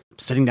they're like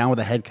sitting down with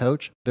a head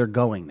coach, they're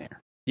going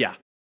there. Yeah.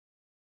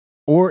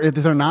 Or if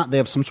they're not, they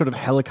have some sort of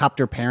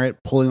helicopter parent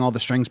pulling all the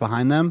strings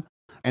behind them,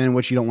 and in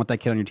which you don't want that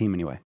kid on your team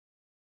anyway.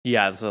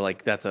 Yeah, so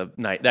like that's a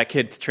night. That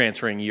kid's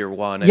transferring year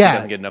one and Yeah. he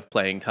doesn't get enough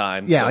playing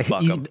time. Yeah, so like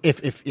fuck him.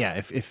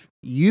 if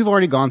you've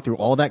already gone through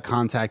all that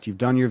contact, you've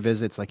done your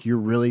visits, like you're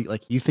really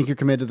like you think you're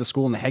committed to the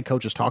school, and the head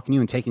coach is talking to you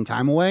and taking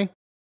time away,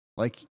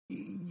 like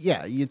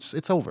yeah,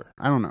 it's over.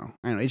 I don't know.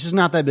 It's just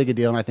not that big a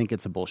deal, and I think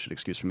it's a bullshit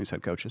excuse from these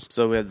head coaches.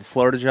 So we had the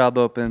Florida job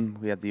open.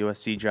 We had the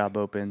USC job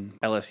open.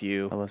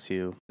 LSU.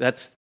 LSU.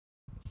 That's.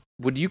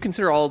 Would you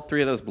consider all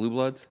 3 of those blue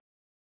bloods?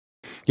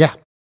 Yeah,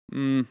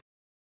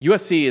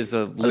 USC is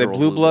a Are they literal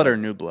blue blood or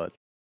new blood?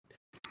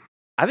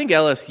 I think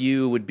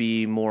LSU would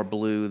be more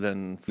blue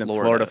than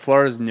Florida.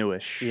 Florida's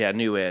newish. Yeah,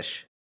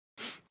 newish.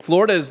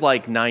 Florida is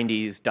like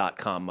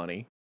 90s.com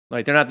money.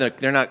 Like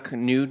they're not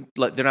new.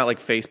 They're not like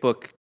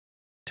Facebook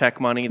tech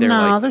money. They're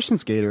no, like they're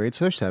since Gatorade,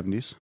 so they're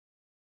 70s.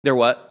 they're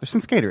what? They're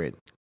since Gatorade.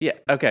 Yeah.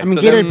 Okay. I mean,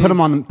 so Gatorade put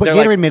them on. they're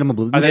Gatorade like- made them a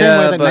blue. The are they- same way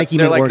Yeah, that but Nike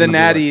they're made like the Oregon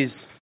a blue.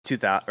 Natties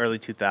 2000, early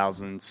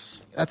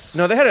 2000s. That's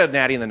No, they had a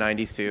natty in the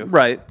 90s too.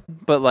 Right,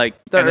 but like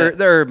And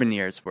the urban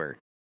years were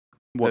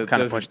what Those-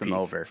 kind of those pushed would them peak,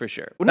 over. for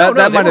sure. That- No,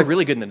 that they might were have-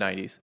 really good in the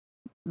 90s.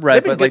 Right,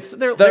 They've been but like good.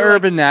 They're the like-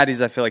 urban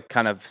natties, I feel like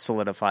kind of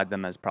solidified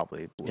them as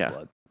probably blue Yeah.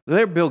 blood.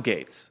 They're Bill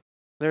Gates.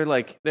 They're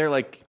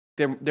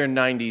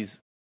 90s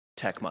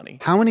tech money.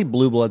 how many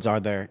blue bloods are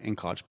there in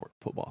college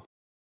football?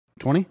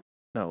 20.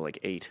 No, like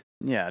 8.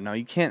 Yeah, no,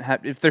 you can't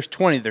have. If there's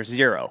 20, there's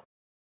 0.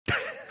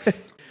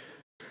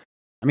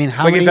 I mean,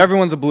 how Like many? if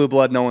everyone's a blue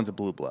blood, no one's a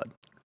blue blood.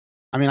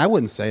 I mean, I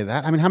wouldn't say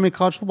that. I mean, how many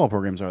college football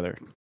programs are there?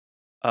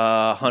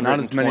 120. Not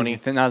as many.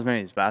 Not as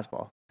many as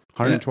basketball.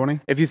 120.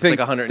 If you It's think like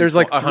 100, there's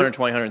like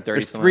 120, 130.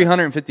 there's something like that.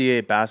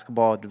 358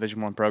 basketball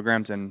Division I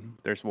programs, and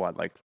there's what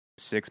like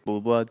 6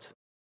 blue bloods.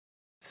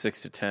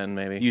 6 to 10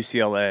 maybe.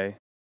 UCLA,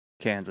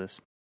 Kansas,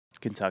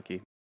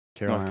 Kentucky,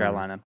 North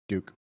Carolina.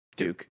 Duke.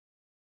 Duke.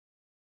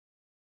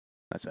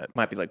 That's it.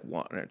 Might be like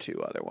 1 or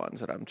 2 other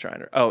ones that I'm trying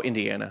to. Oh,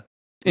 Indiana.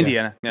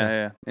 Indiana.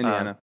 Yeah.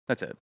 Indiana.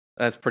 That's it.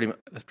 That's pretty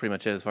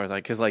much it as far as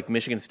because like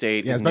Michigan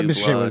State Yeah, is but new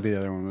Michigan blood. would be the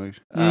other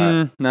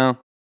one. No,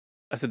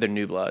 I said they're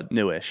new blood.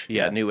 newish.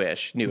 Yeah,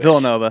 newish.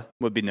 Villanova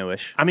would be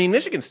newish. I mean,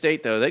 Michigan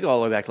State though they go all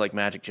the way back to like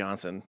Magic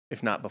Johnson,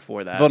 if not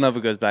before that. Villanova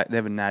goes back. They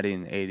have a natty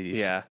in the 80s.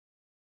 Yeah,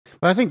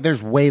 But I think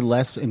there's way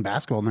less in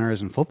basketball than there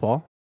is in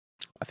football.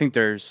 I think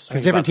there's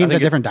Because different teams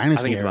have different I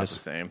dynasty think it's about eras. the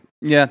same.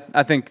 yeah.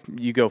 I think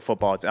you go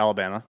football. It's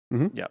Alabama.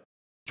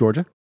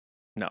 Georgia?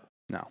 No.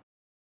 No.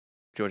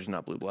 Georgia's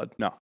not blue blood.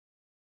 No.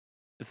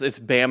 It's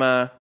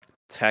Bama,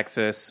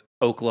 Texas,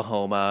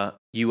 Oklahoma,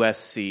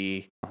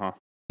 USC,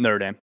 Notre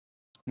Dame.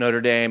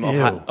 Notre Dame,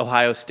 Ew.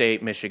 Ohio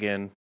State,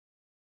 Michigan.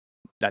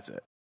 That's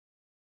it.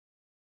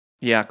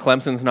 Yeah,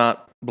 Clemson's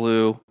not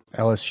blue.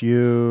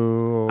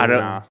 LSU. I don't.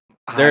 Nah.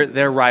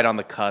 They're right on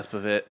the cusp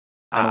of it.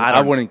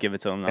 I wouldn't give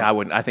it to them. Though. Yeah, I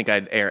wouldn't. I think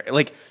I'd air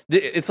like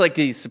it's like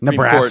the Supreme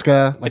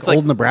Nebraska. Court. Like It's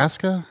old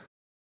Nebraska?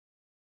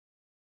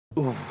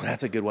 Ooh,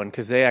 that's a good one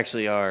because they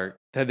actually are.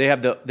 They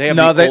have the.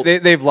 No, the old-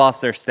 they've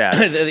lost their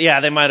status. yeah,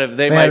 they might have.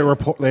 They They might. had to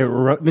report.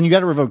 Then you got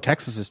to revoke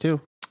Texas's too.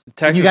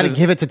 Texas you got to is-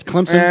 give it to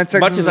Clemson. Texas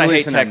much is as I at hate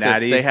least in a Texas,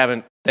 natty, they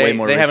haven't. way They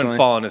more haven't recently.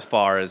 fallen as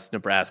far as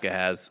Nebraska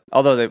has.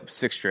 Although they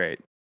 6 straight.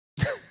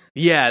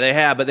 Yeah, they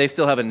have, but they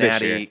still have a This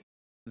natty year.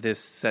 this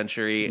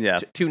century. Yeah.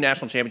 2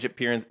 national championship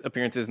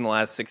appearances in the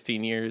last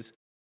 16 years.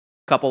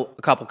 A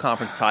couple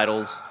conference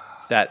titles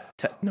that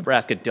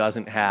Nebraska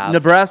doesn't have.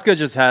 Nebraska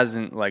just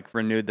hasn't like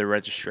renewed their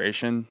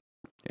registration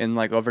in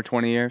like over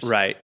 20 years.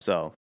 Right.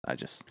 So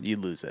you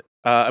lose it.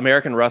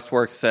 American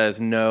Rustworks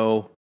says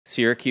no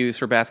Syracuse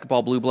for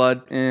basketball blue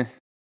blood. On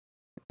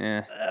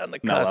On the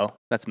cusp. mellow.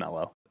 That's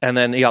mellow. And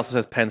then he also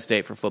says Penn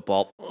State for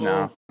football.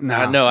 No.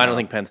 No, I don't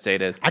think Penn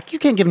State is. You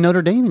can't give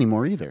Notre Dame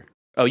anymore either.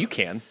 Oh, you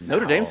can.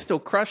 Notre Dame's still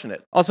crushing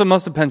it. Also,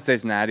 most of Penn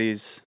State's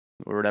natties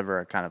or whatever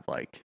are kind of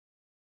like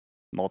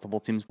multiple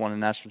teams won a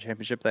national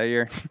championship that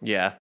year.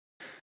 Yeah.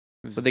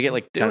 It was But they get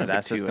like kind of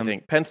that that too, I system.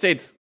 think. Penn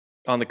State's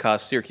on the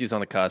cusp. Syracuse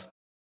on the cusp.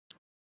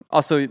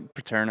 Also,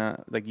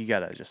 Paterna, like you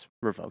gotta just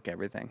revoke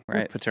everything,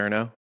 right?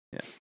 Paterno.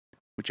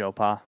 With Joe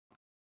Pa.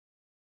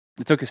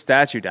 They took his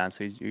statue down,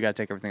 so you gotta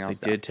take everything They else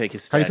down. did take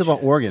his How do statue. you feel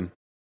about Oregon?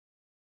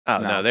 Oh,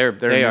 no, they're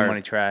they new are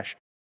money trash.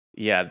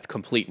 Yeah,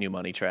 complete new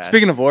money trash.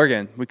 Speaking of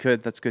Oregon,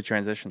 that's a good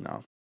transition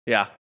though.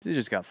 yeah, They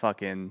just got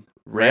fucking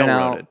ran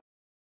railroaded. out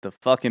the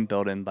fucking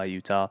building by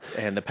Utah.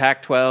 And the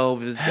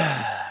Pac-12 is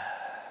done.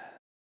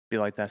 Be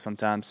like that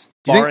sometimes.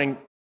 Do you think Barring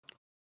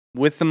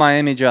with the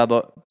Miami job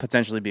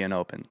potentially being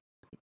open,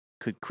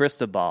 could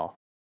Cristobal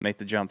make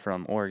the jump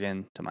from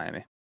Oregon to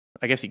Miami?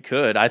 I guess he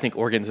could. I think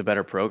Oregon's a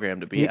better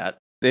program to be at.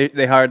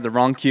 They hired the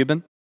wrong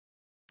Cuban.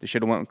 They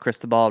should have went with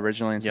Cristobal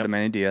originally instead Yep. of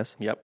Manny Diaz.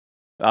 Yep.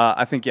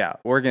 I think,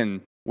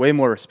 Oregon, way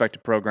more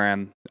respected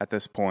program at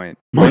this point.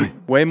 Money.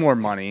 Way more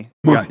money.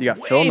 Money. You got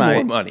Way Phil more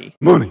Knight. money.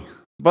 Money.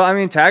 But, I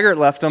mean, Taggart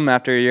left him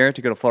after a year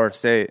to go to Florida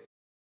State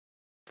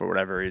for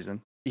whatever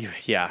reason.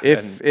 Yeah.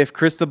 If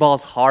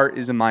Cristobal's heart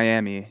is in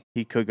Miami,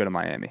 he could go to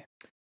Miami.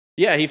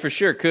 Yeah, he for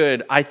sure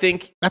could. I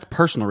think That's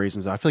personal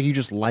reasons, though. I feel like you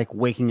just like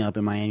waking up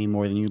in Miami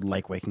more than you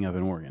like waking up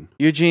in Oregon.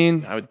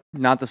 Eugene, I would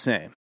not the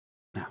same.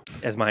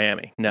 as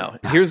Miami. No.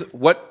 Here's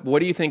what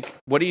do you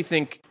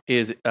think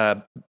is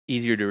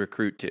easier to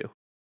recruit to?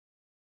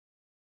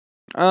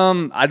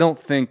 I don't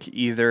think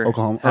either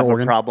Oklahoma, have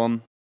Oregon. a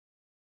problem.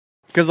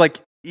 Because, like,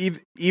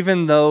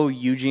 even though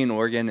Eugene,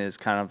 Oregon is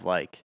kind of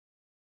like,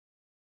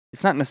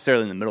 it's not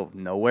necessarily in the middle of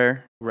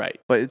nowhere, Right.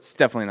 but it's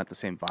definitely not the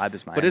same vibe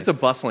as Miami. But it's a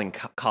bustling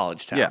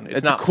college town. yeah,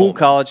 it's a not cool Pullman.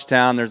 college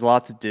town. There's a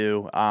lot to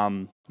do.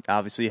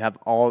 Obviously, you have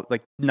all,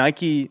 like,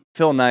 Nike,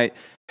 Phil Knight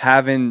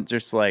having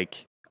just,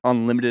 like,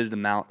 unlimited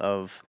amount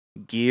of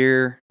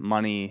gear,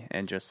 money,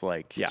 and just,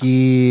 like, Yeah.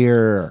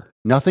 Gear.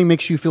 Nothing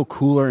makes you feel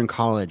cooler in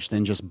college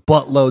than just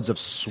buttloads of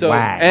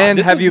swag. And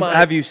This have was you my-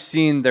 have you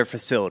seen their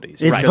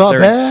facilities? It's Because the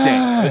they're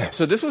insane. best.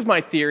 So this was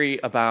my theory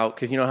about,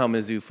 because you know how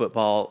Mizzou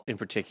football in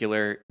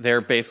particular,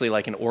 they're basically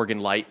like an Oregon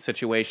Light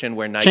situation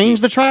where Nike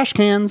Change the trash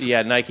cans.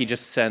 Yeah, Nike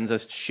just sends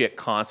us shit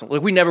constantly.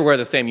 Like we never wear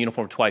the same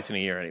uniform twice in a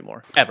year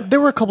anymore, ever.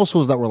 There were a couple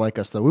schools that were like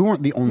us, though. We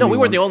weren't the only No, we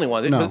weren't one. the only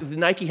one. No.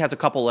 Nike has a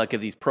couple like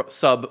of these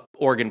sub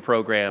Oregon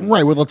programs.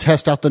 Right, where they'll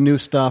test out the new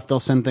stuff. They'll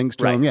send things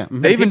to Right. them. Yeah.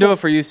 Mhm. They even do it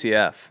for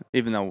UCF,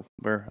 even though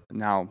we're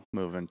now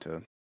moving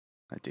to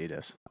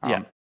Adidas.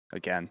 Yeah.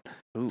 Again,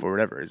 Ooh. for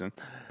whatever reason.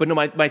 But no,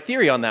 my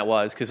theory on that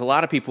was because a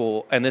lot of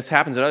people, and this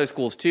happens at other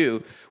schools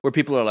too, where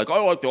people are like, "Oh,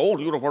 I like the old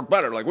uniform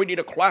better. Like we need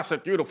a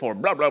classic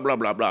uniform." Blah blah blah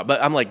blah blah.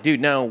 But I'm like, dude,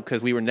 no,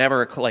 because we were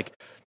never like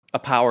a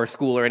power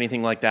school or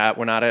anything like that.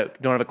 We're not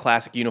don't have a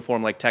classic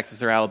uniform like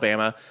Texas or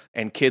Alabama,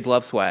 and kids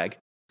love swag.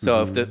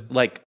 So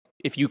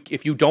if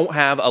you don't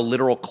have a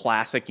literal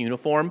classic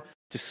uniform,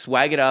 just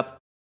swag it up.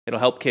 It'll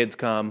help kids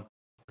come.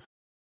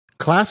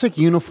 Classic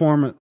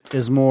uniform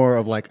is more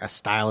of like a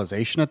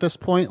stylization at this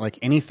point. Like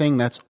anything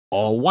that's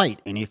all white,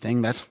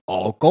 anything that's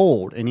all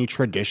gold, any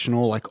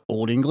traditional like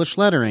old English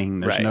lettering.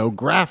 There's Right. no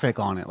graphic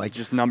on it. Like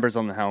Just numbers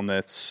on the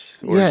helmets.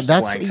 or yeah, just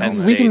that's blank Penn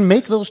helmets. we can States.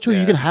 make those too. Yeah.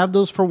 You can have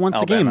those for once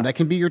a Alabama. game. That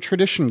can be your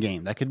tradition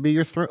game. That could be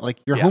your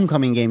your Yeah.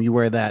 homecoming game. You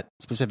wear that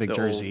specific The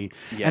jersey,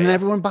 old- yeah, and then yeah.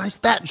 everyone buys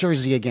that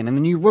jersey again, and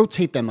then you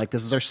rotate them. Like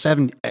this is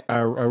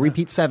our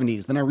repeat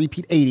 70s, then our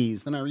repeat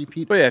 80s, then our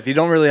repeat, But yeah, if you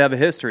don't really have a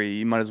history,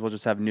 you might as well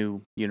just have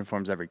new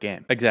uniforms every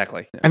game.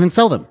 Exactly. and then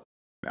sell them.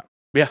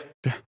 Yeah.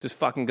 Just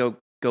fucking go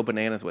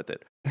bananas with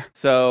it.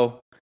 So,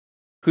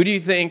 who do you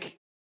think?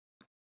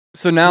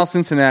 So now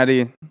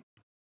Cincinnati,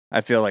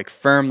 I feel like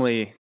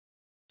firmly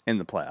in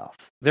the playoff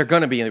They're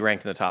going to be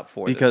ranked in the top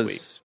 4 this week.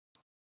 because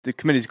the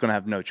committee's going to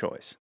have no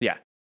choice.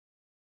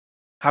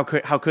 How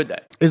could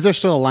that? Is there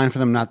still a line for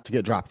them not to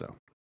get dropped, though?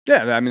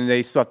 Yeah, I mean,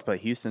 they still have to play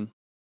Houston.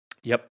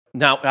 Yep.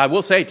 Now, I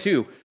will say,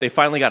 too, they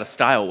finally got a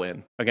style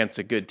win against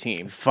a good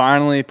team.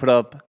 Finally put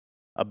up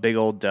a big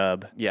old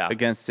dub Yeah.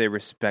 against a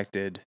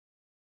respected,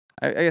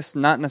 I guess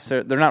not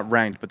necessarily, they're not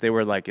ranked, but they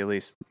were like at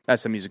least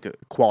SMU's a good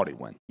quality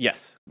win.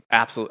 Yes,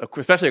 absolutely.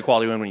 Especially a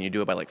quality win when you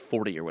do it by like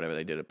 40 or whatever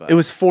they did it by. It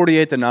was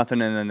 48-0,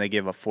 and then they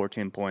gave up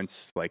 14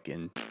 points like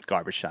in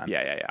garbage time.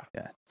 Yeah.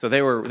 Yeah. So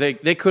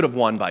they could have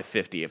won by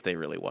 50 if they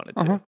really wanted to.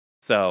 Uh-huh.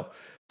 So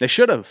They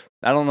should have.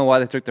 I don't know why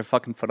they took their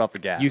fucking foot off the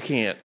gas. you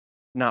can't,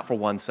 not for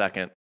 1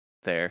 second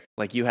there.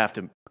 Like, you have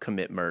to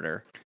commit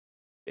murder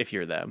if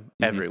you're them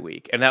every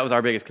week. And that was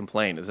our biggest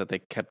complaint, is that they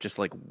kept just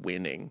like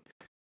winning,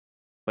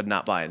 but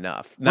not by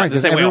enough. Not Right, the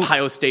 'cause same way everyone-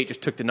 Ohio State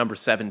just took the number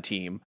 7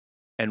 team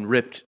and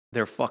ripped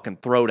their fucking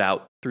throat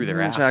out through their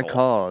Which asshole. I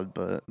called,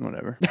 but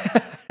whatever.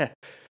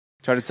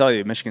 Try to tell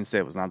you, Michigan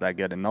State was not that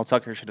good, and Mel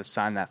Tucker should have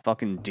signed that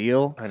fucking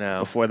deal I know.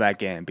 before that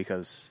game.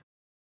 Because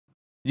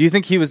do you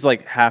think he was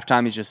like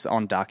halftime? He's just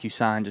on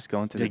DocuSign, just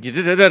going through.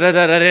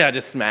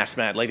 Just smash.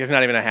 Like, there's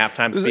not even a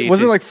halftime speech.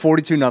 Wasn't it like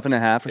 42-0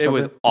 at half or It something?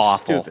 was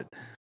awful. Stupid.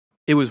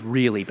 It was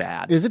really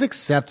bad. Is it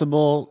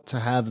acceptable to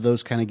have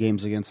those kind of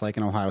games against like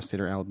an Ohio State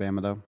or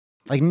Alabama, though?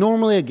 Like,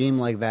 normally a game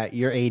like that,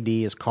 your AD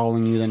is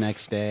calling you the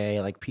next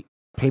day. Like,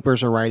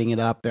 papers are writing it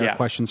up. There Yeah. are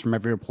questions from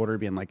every reporter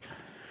being like,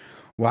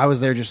 why was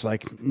there just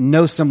like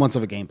no semblance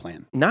of a game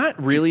plan?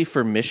 Not really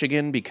for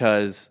Michigan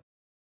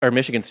or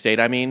Michigan State,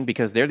 I mean,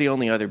 because they're the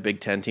only other Big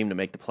Ten team to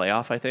make the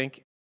playoff, I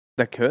think.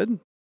 That could.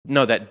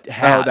 No, that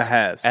has. that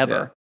has, Ever.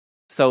 yeah.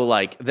 So,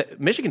 like,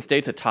 Michigan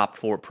State's a top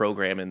 4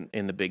 program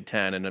in the Big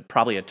Ten and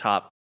probably a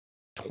top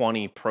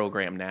 20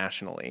 program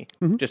nationally,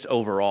 just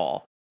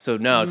overall. So,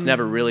 no, it's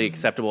never really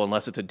acceptable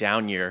unless it's a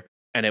down year.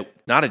 And it's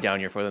not a down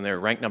year for them. They're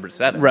ranked number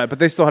 7. Right, but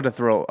they still had to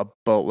throw a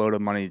boatload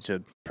of money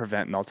to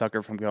prevent Mel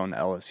Tucker from going to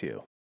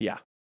LSU. Yeah.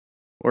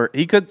 Or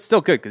he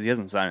still could because he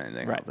hasn't signed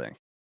anything, I Right. don't think.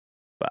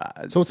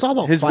 But So it's all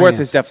about his worth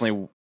is finances.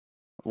 definitely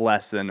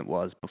less than it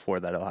was before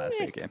that Ohio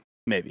State game.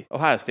 Maybe.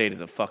 Ohio State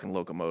is a fucking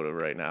locomotive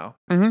right now.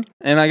 Mm-hmm.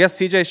 And I guess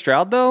CJ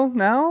Stroud, though,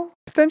 now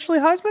potentially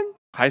Heisman?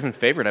 Heisman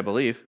favorite, I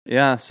believe.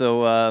 Yeah,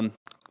 so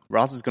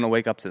Ross is going to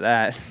wake up to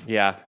that.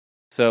 Yeah.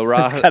 So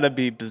Ross, It's got to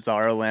be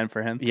bizarro land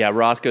for him. yeah,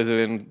 Ross goes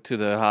into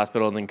the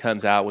hospital and then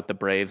comes out with the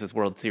Braves as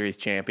World Series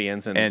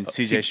champions, And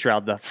CJ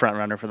Stroud, the front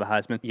runner for the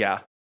Heisman. Yeah,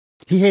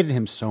 He hated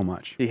him so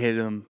much. He hated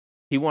him.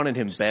 he wanted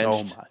him So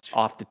benched much.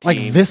 off the Like,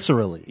 team.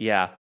 viscerally.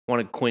 Yeah,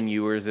 wanted Quinn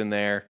Ewers in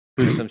there,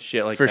 some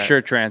shit like for that.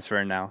 sure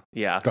transferring now.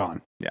 Yeah,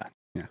 Gone.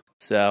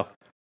 so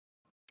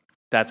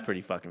that's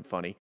pretty fucking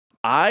funny.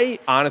 I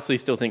honestly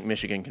still think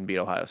Michigan can beat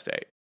Ohio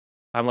State.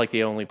 I'm like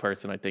the only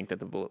person I think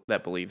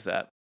that believes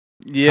that.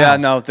 Yeah, How?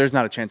 no, there's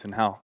not a chance in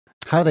hell.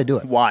 How do they do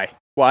it? Why?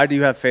 Why do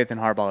you have faith in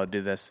Harbaugh to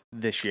do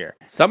this year?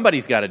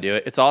 Somebody's got to do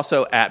it. It's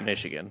also at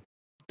Michigan.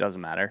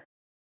 Doesn't matter.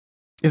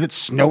 Is it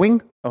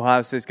snowing?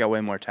 Ohio State's got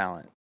way more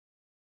talent.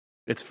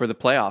 It's for the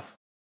playoff.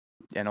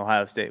 And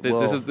Ohio State This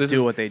will is- this do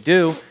is- what they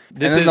do. this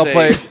And then is they'll a-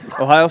 play.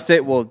 Ohio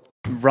State will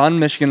run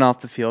Michigan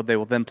off the field. They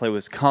will then play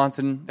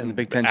Wisconsin in the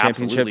Big Ten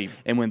absolutely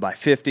championship and win by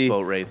 50,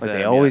 boat race like them,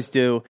 they yeah. always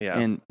do. Yeah.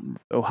 And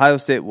Ohio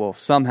State will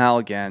somehow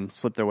again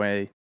slip their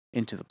way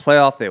into the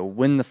playoff. They will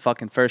win the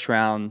fucking first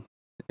round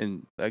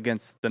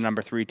against the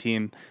number 3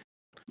 team.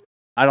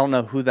 I don't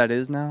know who that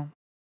is now.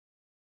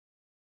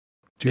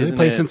 Do they Isn't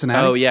play it-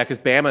 Cincinnati? Oh yeah, because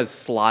Bama's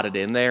slotted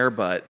in there.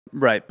 But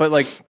Right, but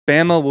like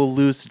Bama will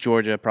lose to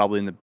Georgia probably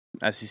in the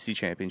SEC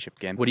championship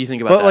game. what do you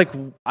think about But that?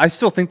 like, I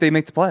still think they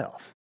make the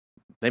playoff.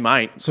 They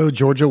might. So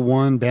Georgia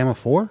won, Bama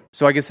 4?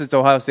 So I guess it's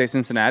Ohio State,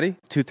 Cincinnati,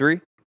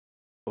 2-3.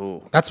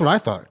 Oh, That's what I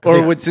thought. 'Cause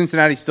Or they- would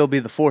Cincinnati still be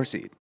the 4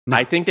 seed?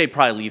 I think they'd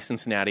probably leave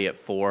Cincinnati at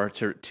 4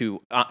 to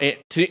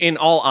in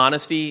all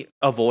honesty,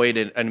 avoid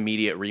an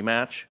immediate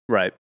rematch.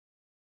 Right.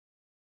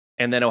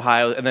 And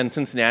then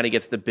Cincinnati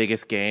gets the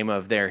biggest game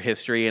of their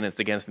history, and it's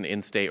against an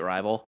in-state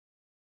rival.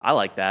 I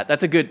like that.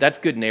 That's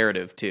good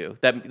narrative too.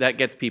 That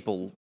gets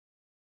people.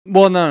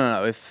 Well,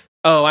 no. If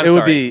Oh, it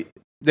would be,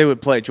 they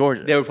would play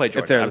Georgia. They would play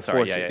Georgia. if they're I'm the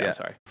sorry. 4 Yeah, seed. I'm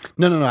sorry.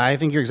 No. I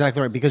think you're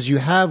exactly right because you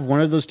have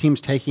one of those teams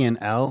taking an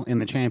L in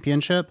the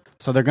championship,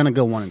 so they're going to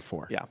go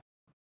 1-4. Yeah.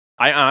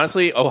 I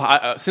honestly,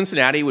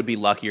 Cincinnati would be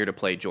luckier to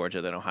play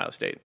Georgia than Ohio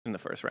State in the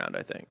first round.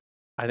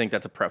 I think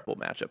that's a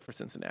preferable matchup for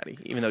Cincinnati,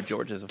 even though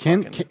Georgia's a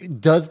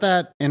Does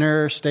that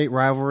interstate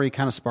rivalry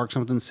kind of spark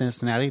something in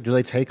Cincinnati? Do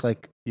they take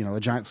like a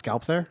giant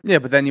scalp there? Yeah,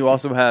 but then you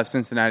also have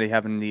Cincinnati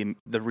having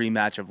the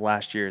rematch of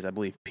last year's, I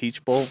believe,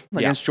 Peach Bowl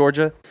against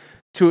Georgia.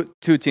 Two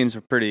teams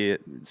were pretty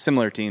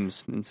similar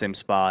teams in the same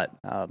spot.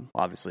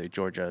 Obviously,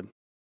 Georgia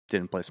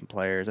didn't play some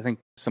players. I think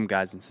some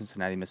guys in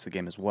Cincinnati missed the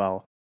game as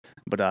well.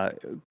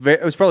 But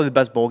it was probably the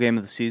best bowl game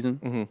of the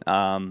season.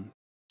 Mhm.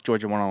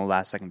 Georgia won on the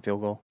last second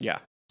field goal. Yeah.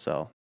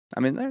 So,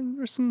 I mean,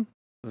 there's some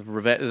There's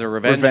a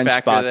revenge factor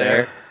spot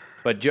there.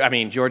 But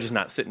Georgia's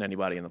not sitting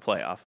anybody in the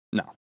playoff.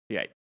 No.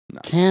 Yeah.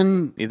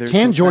 Can Either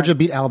Georgia Cincinnati.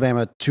 beat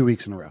Alabama 2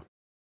 weeks in a row?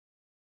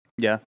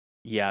 Yeah.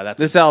 Yeah,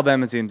 this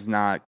Alabama team's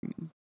not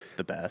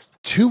the best.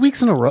 2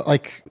 weeks in a row,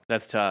 like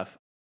that's tough.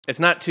 It's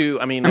not too.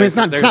 I mean, it's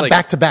not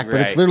back to back,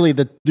 but it's literally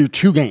the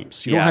 2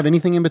 games. You don't have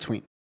anything in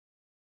between.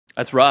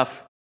 That's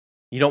rough.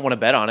 You don't want to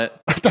bet on it.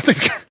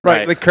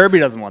 Right. Like Kirby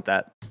doesn't want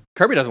that.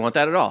 Kirby doesn't want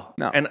that at all.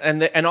 No.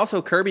 And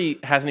also Kirby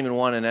hasn't even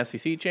won an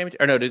SEC championship.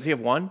 Or no, does he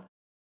have one?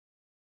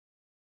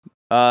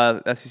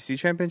 SEC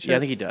championship? Yeah, I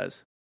think he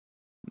does.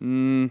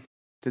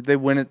 Did they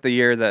win it the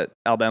year that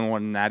Alabama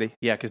won a Natty?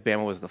 Yeah, because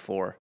Bama was the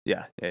 4.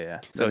 Yeah.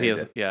 So he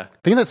has, yeah.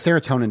 Think of that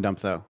serotonin dump,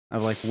 though,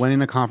 of like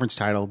winning a conference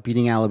title,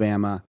 beating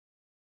Alabama,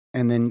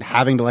 and then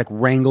having to like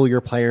wrangle your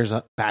players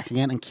up back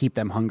again and keep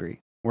them hungry.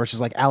 Where it's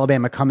just like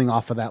Alabama coming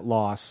off of that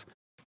loss.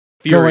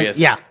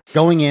 Furious.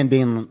 Going in,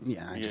 being,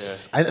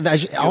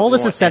 all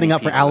this is setting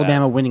up for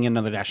Alabama winning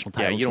another national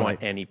title. Yeah, you don't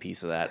want any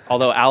piece of that.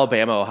 Although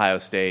Alabama, Ohio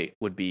State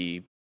would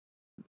be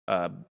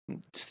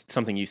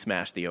something you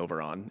smash the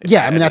over on.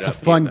 Yeah, I mean, that's a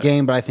fun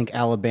game, but I think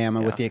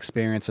Alabama with the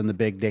experience and the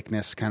big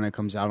dickness kind of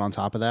comes out on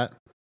top of that.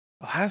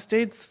 Ohio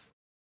State's,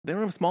 they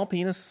don't have a small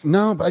penis.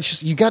 No, but it's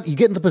just, you get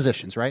in the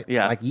positions, right?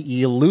 Yeah. Like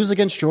you lose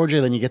against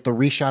Georgia, then you get the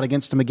reshot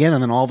against them again,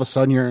 and then all of a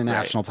sudden you're in a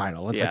national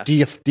title. It's like, do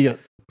you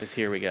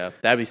here we go.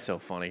 That'd be so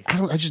funny.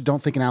 I just don't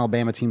think an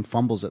Alabama team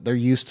fumbles it. They're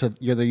used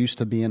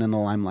to being in the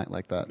limelight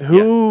like that.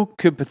 Who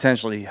could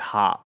potentially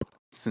hop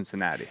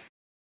Cincinnati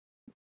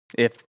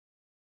if,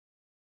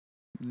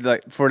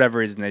 like, for whatever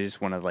reason, they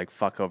just want to like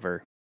fuck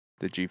over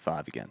the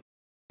G5 again?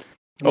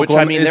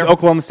 Is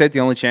Oklahoma State the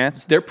only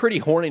chance? They're pretty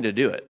horny to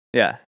do it.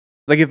 Yeah,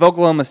 like if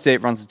Oklahoma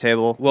State runs the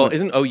table. Well,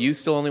 isn't OU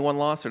still only 1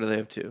 loss, or do they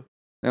have 2?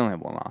 They only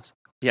have 1 loss.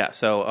 Yeah,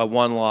 so a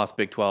 1-loss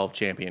Big 12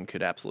 champion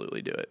could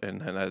absolutely do it, and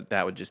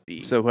that would just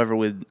be... So whoever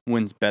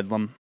wins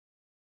Bedlam?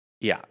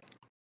 Yeah.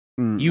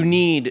 You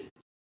need...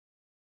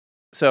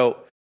 So,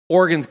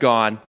 Oregon's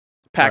gone,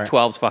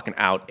 Pac-12's fucking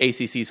out,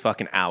 ACC's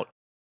fucking out.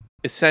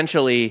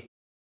 Essentially,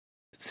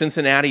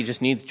 Cincinnati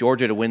just needs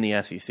Georgia to win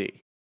the SEC.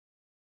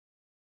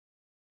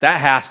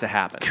 That has to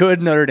happen.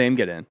 Could Notre Dame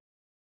get in?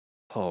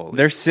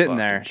 They're sitting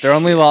there. Their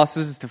only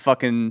losses to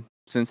fucking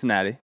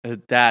Cincinnati.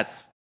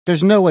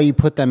 There's no way you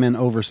put them in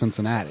over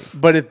Cincinnati.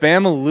 But if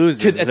Bama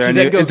loses,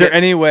 is there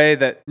any way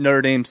that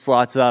Notre Dame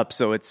slots up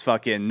so it's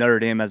fucking Notre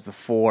Dame as the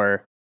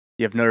 4?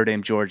 You have Notre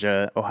Dame,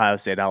 Georgia, Ohio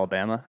State,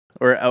 Alabama,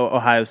 or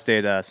Ohio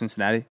State,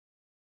 Cincinnati,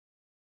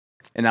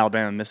 and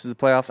Alabama misses the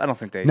playoffs. I don't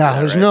think they. No,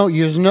 there's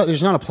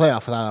not a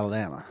playoff without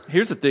Alabama.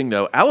 Here's the thing,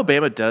 though.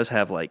 Alabama does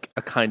have like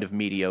a kind of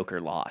mediocre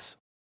loss.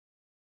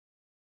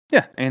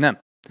 Yeah, A&M.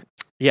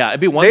 Yeah,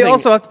 it'd be one. They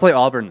also have to play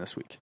Auburn this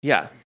week.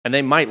 Yeah. And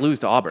they might lose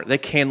to Auburn. They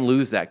can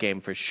lose that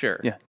game for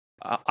sure. Yeah.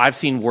 I've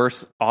seen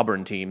worse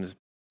Auburn teams.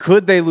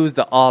 Could they lose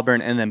to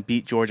Auburn and then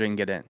beat Georgia and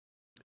get in?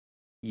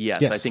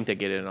 Yes. I think they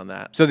get in on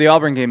that. So the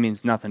Auburn game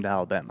means nothing to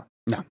Alabama?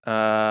 No.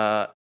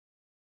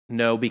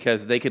 No,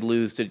 because they could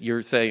lose to,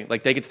 you're saying,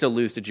 like they could still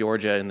lose to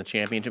Georgia in the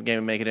championship game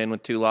and make it in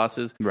with 2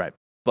 losses. Right.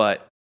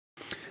 But,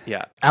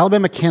 yeah.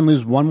 Alabama can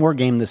lose one more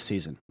game this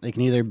season. They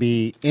can either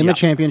be in the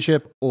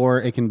championship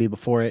or it can be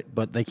before it,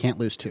 but they can't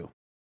lose 2.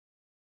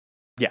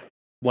 Yeah.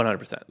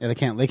 100%. Yeah,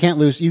 they can't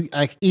lose.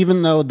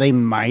 Even though they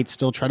might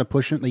still try to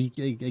push it, they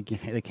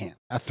can't.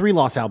 A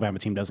 3-loss Alabama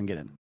team doesn't get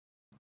in.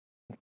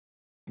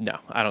 No,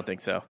 I don't think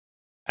so.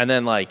 And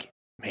then, like,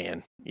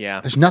 man,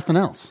 yeah. There's nothing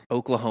else.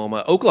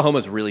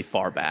 Oklahoma's really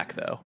far back,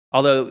 though.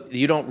 Although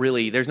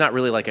there's not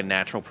really like a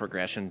natural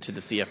progression to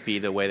the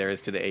CFP the way there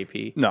is to the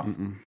AP. No.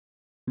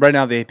 Right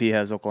now, the AP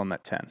has Oklahoma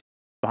at 10,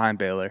 behind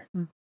Baylor.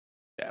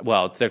 Yeah,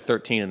 well, they're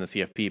 13 in the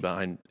CFP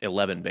behind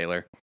 11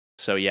 Baylor.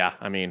 So, yeah,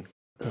 I mean...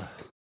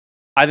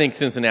 I think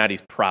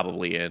Cincinnati's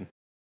probably in.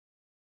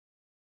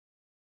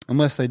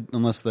 Unless they.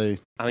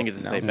 I think it's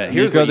a safe bet.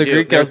 Here's what the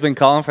Greek has been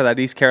calling for that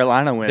East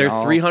Carolina win.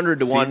 They're 300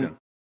 to 1. Season.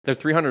 They're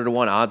 300 to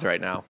 1 odds right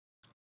now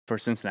for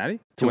Cincinnati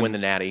to win the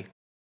Natty.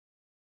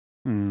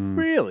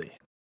 Really?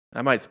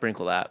 I might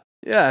sprinkle that.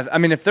 Yeah, I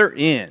mean if they're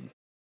in,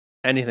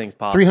 anything's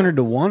possible. 300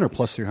 to 1 or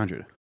plus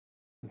 300?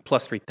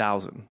 Plus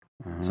 3,000.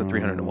 So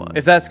 300 to 1.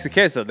 If that's the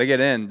case, though, they get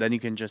in, then you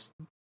can just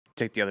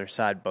take the other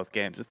side both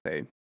games. If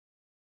they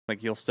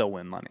you'll still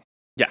win money.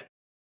 Yeah.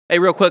 Hey,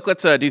 real quick,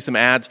 let's do some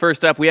ads.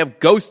 First up, we have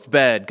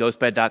GhostBed,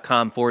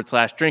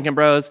 ghostbed.com/Drinking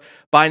Bros.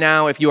 By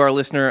now, if you are a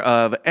listener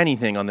of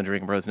anything on the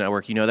Drinking Bros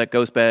Network, you know that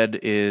GhostBed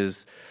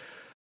is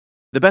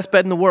the best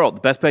bed in the world,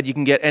 the best bed you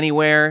can get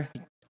anywhere,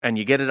 and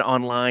you get it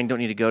online. Don't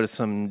need to go to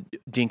some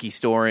dinky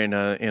store in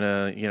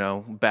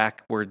a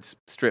backwards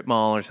strip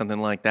mall or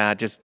something like that.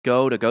 Just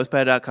go to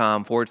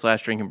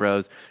ghostbed.com/Drinking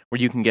Bros,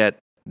 where you can get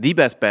the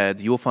best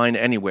beds you will find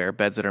anywhere,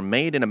 beds that are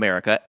made in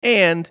America,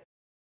 and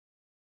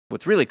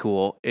what's really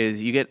cool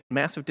is you get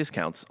massive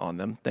discounts on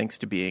them thanks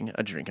to being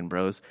a Drinkin'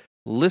 Bros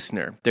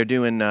listener. They're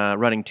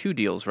running 2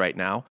 deals right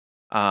now.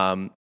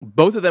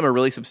 Both of them are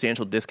really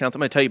substantial discounts. I'm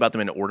going to tell you about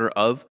them in order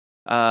of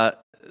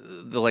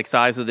the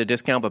size of the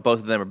discount, but both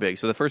of them are big.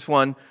 So the first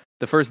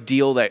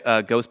deal that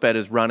GhostBed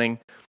is running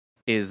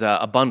is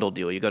a bundle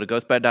deal. You go to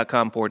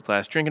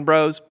ghostbed.com/Drinkin'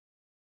 Bros,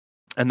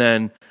 and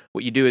then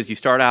what you do is you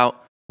start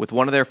out with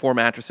one of their 4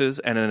 mattresses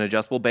and an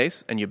adjustable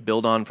base, and you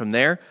build on from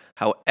there.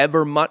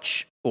 However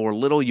much or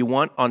little you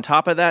want on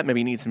top of that.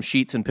 Maybe you need some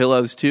sheets and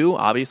pillows too.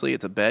 Obviously,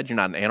 it's a bed. You're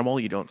not an animal.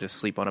 You don't just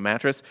sleep on a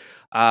mattress.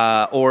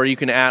 Or you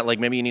can add, like,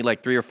 maybe you need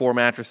like 3 or 4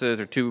 mattresses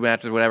or 2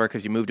 mattresses or whatever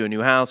because you moved to a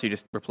new house. You're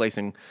just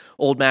replacing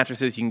old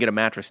mattresses. You can get a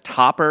mattress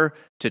topper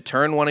to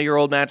turn one of your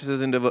old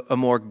mattresses into a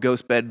more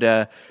ghost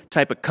bed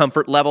type of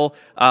comfort level.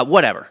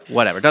 Whatever.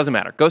 Doesn't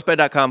matter.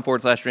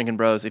 Ghostbed.com/Drinking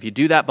Bros. If you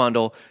do that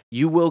bundle,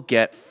 you will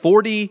get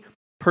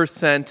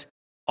 40%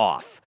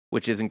 off,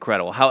 which is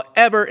incredible.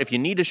 However, if you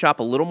need to shop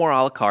a little more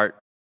a la carte,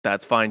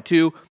 that's fine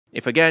too.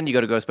 If, again, you go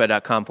to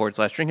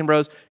ghostbed.com/Drinking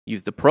Bros,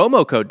 use the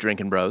promo code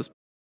Drinking Bros,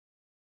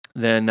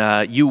 then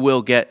you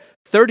will get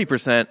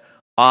 30%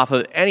 off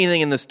of anything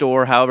in the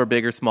store, however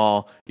big or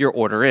small your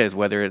order is,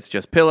 whether it's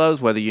just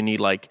pillows, whether you need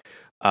like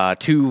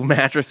 2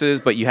 mattresses,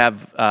 but you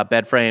have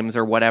bed frames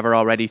or whatever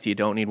already, so you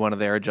don't need one of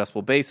their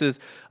adjustable bases.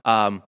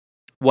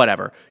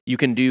 Whatever. You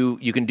can do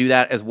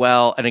that as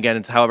well. And again,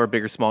 it's however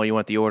big or small you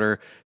want the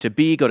order to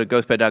be. Go to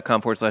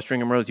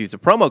ghostbed.com/Drinking Bros. Use the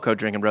promo code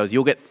Drinking Bros.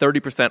 You'll get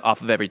 30%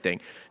 off of everything.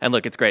 And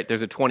look, it's great.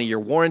 There's a 20-year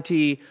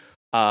warranty.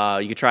 You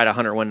can try it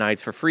 101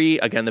 nights for free.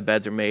 Again, the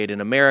beds are made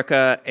in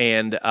America,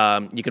 and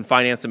you can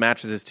finance the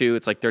mattresses too.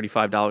 It's like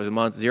 $35 a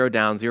month, 0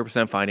 down,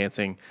 0%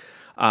 financing.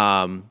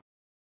 And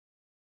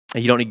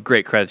you don't need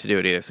great credit to do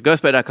it either. So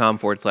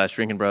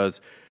ghostbed.com/Drinking Bros.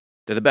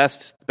 They're the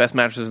best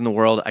mattresses in the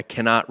world. I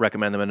cannot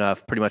recommend them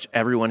enough. Pretty much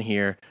everyone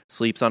here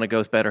sleeps on a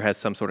ghost bed or has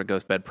some sort of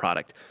ghost bed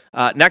product.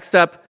 Next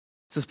up,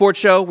 it's a sports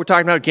show. We're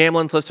talking about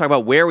gambling, so let's talk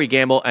about where we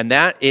gamble, and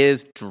that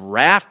is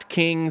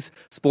DraftKings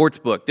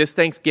Sportsbook. This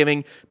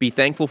Thanksgiving, be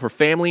thankful for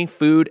family,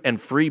 food,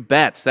 and free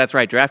bets. That's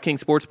right,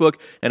 DraftKings Sportsbook,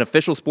 an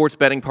official sports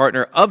betting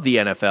partner of the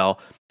NFL,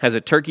 has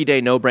a Turkey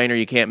Day no-brainer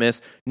you can't miss.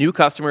 New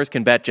customers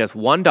can bet just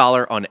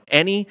 $1 on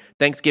any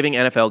Thanksgiving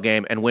NFL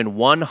game and win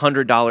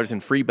 $100 in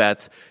free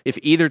bets if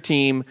either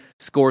team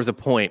scores a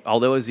point,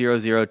 although a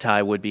 0-0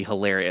 tie would be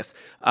hilarious.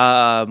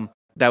 That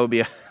would be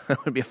a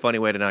funny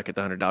way to not get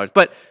the $100.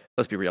 But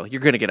let's be real.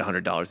 You're going to get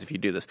 $100 if you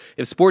do this.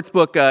 If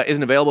Sportsbook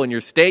isn't available in your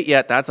state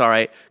yet, that's all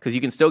right, because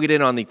you can still get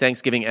in on the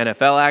Thanksgiving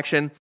NFL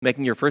action,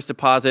 making your first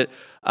deposit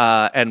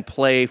and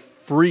play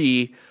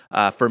free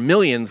for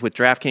millions with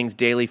DraftKings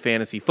Daily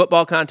Fantasy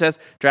Football Contest.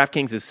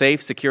 DraftKings is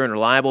safe, secure, and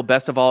reliable.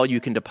 Best of all, you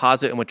can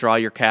deposit and withdraw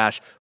your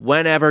cash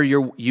whenever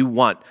you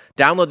want.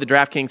 Download the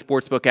DraftKings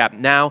Sportsbook app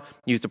now.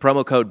 Use the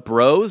promo code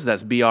BROS,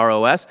 that's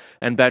BROS,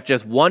 and bet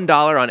just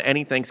 $1 on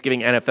any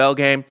Thanksgiving NFL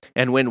game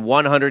and win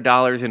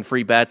 $100 in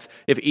free bets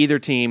if either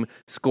team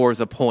scores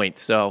a point.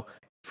 So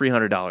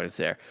 $300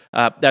 there.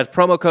 That's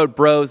promo code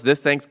BROS this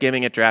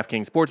Thanksgiving at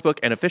DraftKings Sportsbook,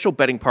 an official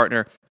betting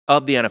partner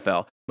of the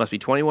NFL. Must be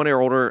 21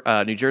 or older,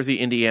 New Jersey,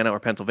 Indiana, or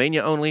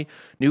Pennsylvania only.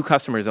 New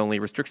customers only.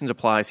 Restrictions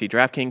apply. See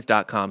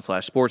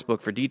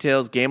DraftKings.com/sportsbook for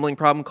details. Gambling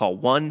problem? Call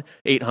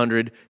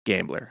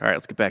 1-800-GAMBLER. All right,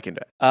 let's get back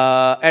into it.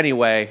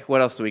 Anyway,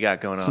 what else do we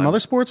got going on? Some other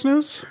sports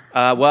news?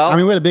 Well, I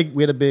mean, we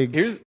had a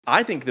big.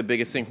 I think the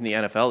biggest thing from the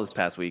NFL this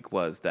past week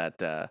was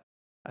that I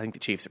think the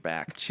Chiefs are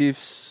back.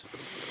 Chiefs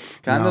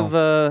kind of,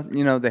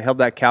 they held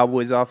that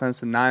Cowboys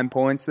offense to 9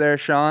 points there,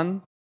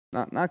 Sean.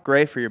 Not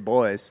great for your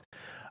boys.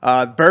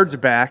 Birds are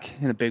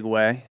back in a big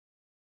way.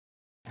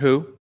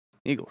 Who?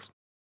 Eagles.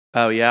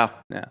 Oh, yeah.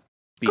 Yeah.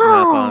 Beating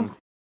up on...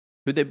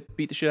 Who'd they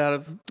beat the shit out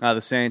of? The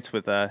Saints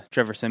with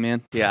Trevor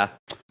Siemian. Yeah.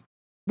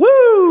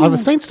 Woo! Are the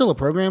Saints still a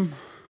program?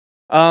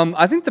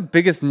 I think the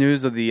biggest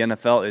news of the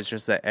NFL is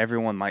just that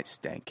everyone might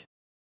stink.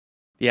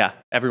 Yeah,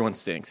 everyone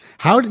stinks.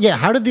 How did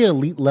the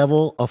elite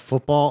level of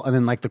football and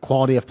then like the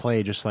quality of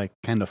play just like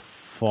kind of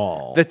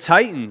fall? The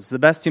Titans, the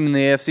best team in the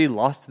AFC,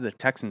 lost to the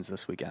Texans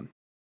this weekend.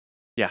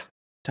 Yeah.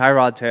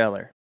 Tyrod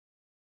Taylor.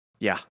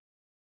 Yeah.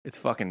 It's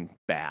fucking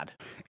bad.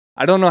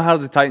 I don't know how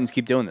the Titans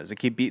keep doing this. They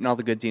keep beating all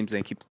the good teams and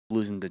they keep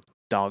losing to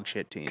dog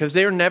shit teams. Because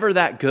they're never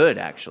that good,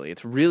 actually.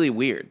 It's really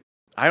weird.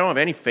 I don't have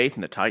any faith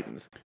in the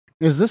Titans.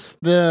 Is this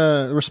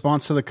the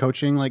response to the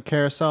coaching like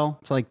carousel?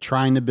 It's like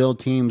trying to build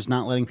teams,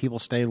 not letting people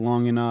stay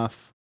long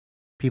enough,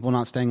 people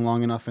not staying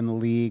long enough in the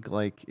league.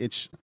 Like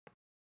it's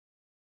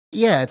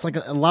like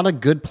a lot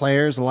of good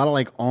players, a lot of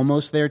like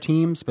almost their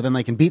teams, but then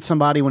they can beat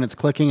somebody when it's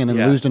clicking and then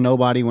lose to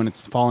nobody when it's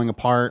falling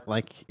apart.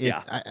 Like and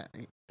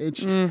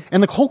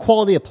the whole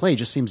quality of play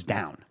just seems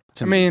down.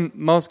 I mean,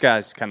 most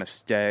guys kind of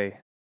stay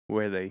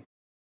where they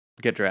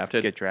get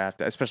drafted,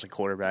 especially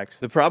quarterbacks.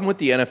 The problem with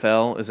the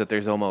NFL is that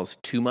there's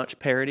almost too much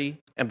parity,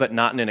 but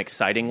not in an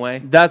exciting way.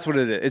 That's what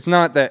it is. It's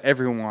not that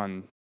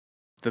everyone,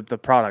 the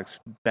product's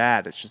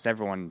bad. It's just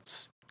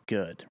everyone's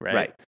good, right?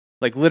 Right.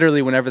 Like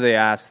literally, whenever they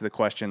ask the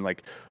question,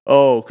 like,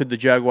 "Oh, could the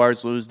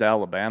Jaguars lose to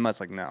Alabama?" It's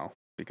like no,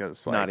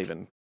 because like,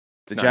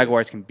 the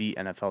Jaguars can beat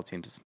NFL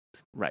teams.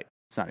 Right.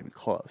 It's not even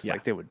close. Yeah.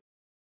 Like they would.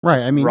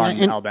 Right, I mean, run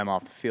Alabama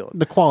off the field.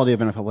 The quality of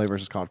NFL play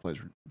versus college play.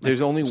 There's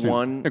only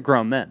one. They're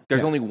grown men.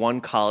 There's only one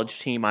college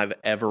team I've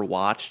ever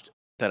watched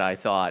that I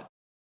thought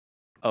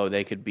oh,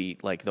 they could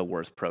beat like the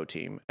worst pro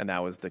team, and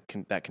that was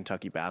that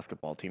Kentucky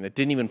basketball team that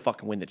didn't even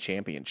fucking win the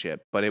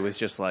championship, but it was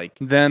just like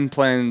them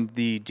playing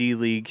the D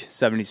League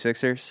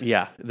 76ers.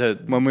 Yeah,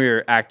 when we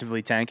were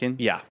actively tanking.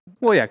 Yeah,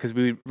 well, yeah, because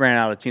we ran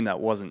out of a team that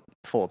wasn't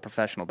full of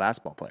professional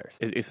basketball players.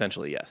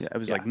 Essentially, yes. Yeah, it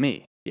was like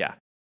me. Yeah,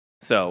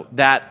 so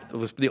that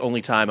was the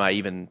only time I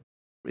even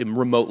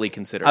remotely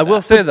considered. I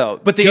will say though,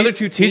 but the other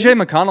two teams,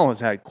 TJ McConnell has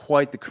had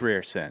quite the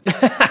career since.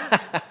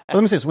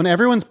 Let me say this: when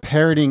everyone's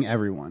parroting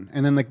everyone,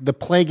 and then the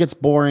play gets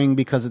boring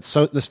because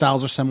the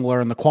styles are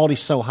similar and the quality's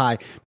so high,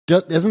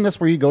 isn't this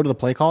where you go to the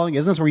play calling?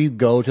 Isn't this where you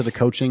go to the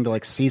coaching to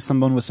like see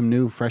someone with some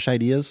new, fresh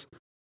ideas?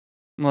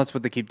 Well, that's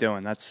what they keep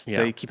doing.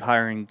 They keep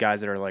hiring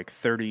guys that are like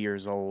 30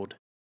 years old,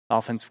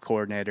 offensive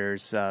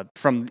coordinators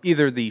from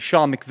either the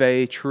Sean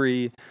McVay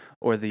tree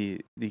or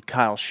the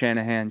Kyle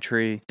Shanahan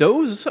tree.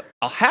 Those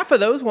half of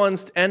those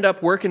ones end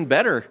up working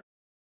better.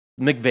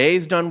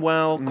 McVay's done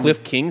well.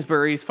 Cliff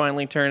Kingsbury's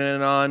finally turning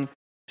it on.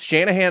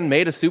 Shanahan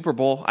made a Super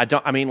Bowl.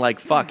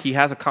 He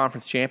has a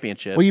conference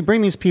championship. Well, you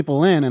bring these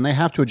people in, and they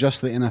have to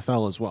adjust to the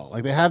NFL as well.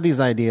 Like, they have these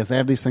ideas, they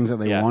have these things that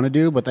they want to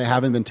do, but they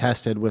haven't been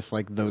tested with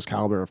like those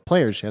caliber of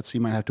players yet. So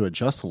you might have to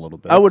adjust a little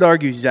bit. I would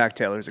argue Zach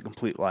Taylor's a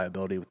complete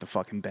liability with the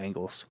fucking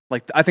Bengals.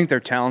 Like, I think they're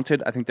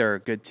talented. I think they're a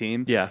good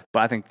team. Yeah,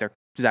 but I think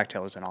Zach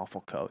Taylor's an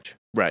awful coach.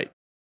 Right.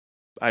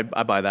 I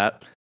buy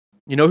that.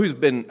 You know who's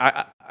been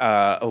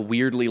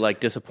weirdly like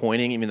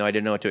disappointing, even though I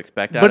didn't know what to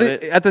expect out of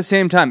it? At the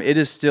same time, it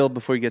is still,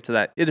 before you get to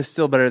that, it is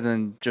still better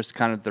than just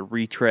kind of the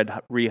retread,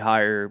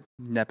 rehire,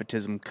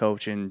 nepotism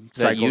coaching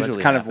cycle that's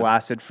kind of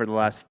lasted for the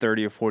last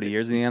 30 or 40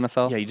 years in the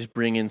NFL. Yeah, you just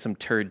bring in some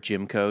turd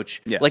gym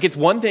coach. Yeah. Like, it's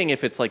one thing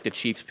if it's like the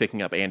Chiefs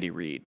picking up Andy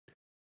Reid,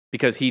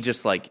 because he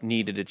just like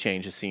needed to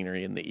change the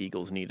scenery and the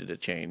Eagles needed to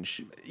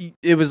change.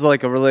 It was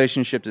like a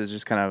relationship that's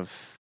just kind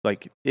of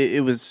like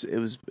it was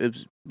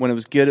when it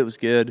was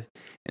good,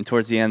 and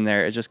towards the end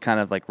there, it just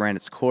kind of like ran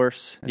its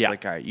course. It's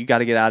like, all right, you got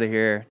to get out of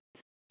here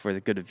for the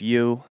good of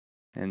you,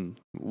 and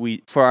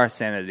for our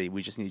sanity,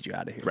 we just need you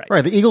out of here.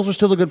 Right. The Eagles were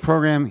still a good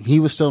program. He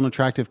was still an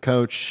attractive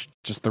coach.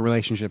 Just the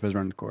relationship has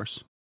run its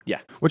course. Yeah.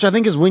 Which I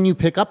think is when you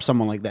pick up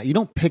someone like that. You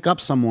don't pick up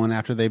someone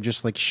after they've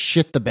just like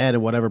shit the bed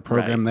at whatever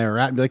program they're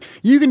at and be like,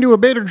 you can do a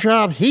better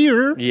job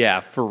here. Yeah,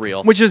 for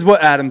real. Which is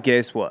what Adam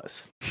Gase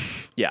was.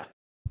 Yeah.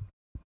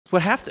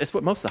 It's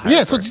what most of the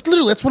hires so it's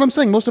literally, that's what I'm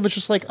saying. Most of it's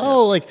just like,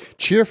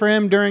 cheer for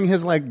him during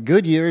his like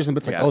good years, and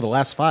it's like, the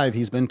last 5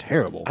 he's been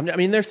terrible. I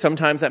mean, there's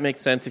sometimes that makes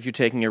sense if you're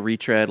taking a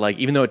retread. Like,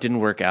 even though it didn't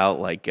work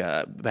out, like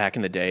back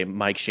in the day,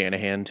 Mike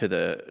Shanahan to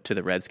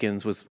the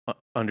Redskins was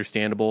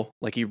understandable.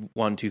 Like, he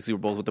won 2 Super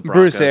Bowls with the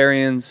Broncos. Bruce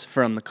Arians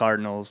from the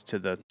Cardinals to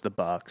the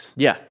Bucs.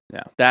 Yeah,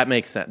 that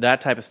makes sense. That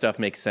type of stuff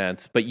makes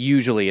sense. But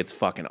usually, it's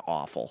fucking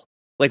awful.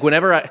 Like,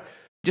 whenever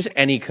just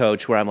any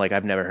coach where I'm like,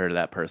 I've never heard of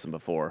that person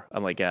before,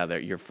 I'm like, yeah,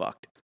 you're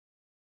fucked.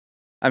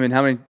 I mean,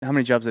 how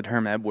many jobs did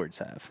Herm Edwards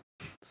have?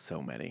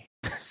 So many.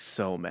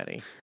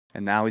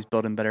 And now he's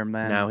building better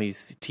men. Now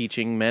he's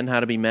teaching men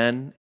how to be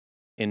men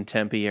in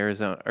Tempe,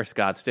 Arizona, or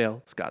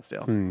Scottsdale.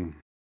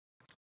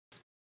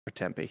 Or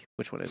Tempe.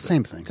 Which one is it?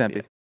 Same thing. Tempe.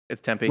 Yeah.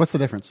 It's Tempe. What's the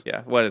difference?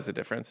 Yeah. What is the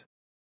difference?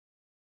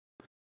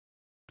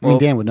 I mean,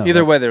 Dan would know.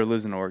 Either way, they're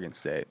losing to Oregon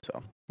State.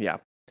 So yeah,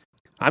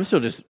 I'm still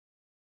just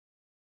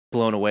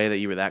blown away that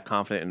you were that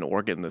confident in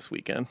Oregon this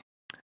weekend.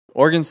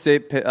 Oregon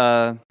State, they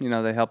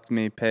helped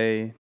me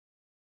pay,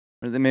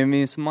 or they made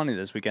me some money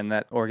this weekend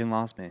that Oregon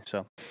lost me.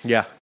 So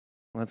yeah,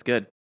 well, that's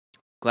good.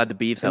 Glad the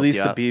Beavs helped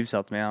you out. At least the Beavs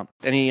helped me out.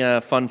 Any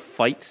fun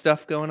fight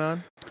stuff going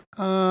on?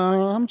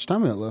 How much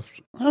time we got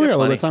left? We got a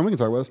little bit of time. We can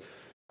talk about this.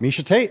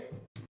 Miesha Tate.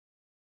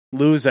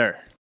 Loser.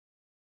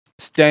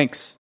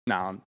 Stinks.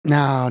 No.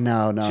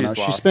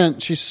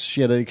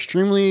 She had an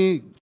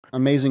extremely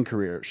amazing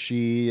career.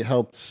 She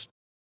helped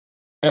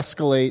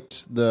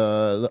escalate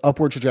the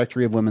upward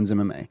trajectory of women's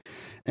MMA.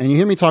 And you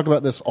hear me talk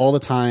about this all the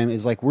time,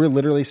 is like we're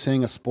literally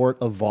seeing a sport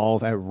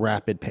evolve at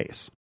rapid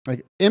pace.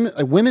 Like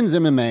women's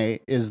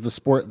MMA is the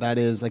sport that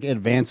is like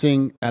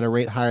advancing at a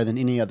rate higher than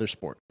any other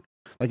sport.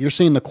 Like you're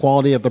seeing the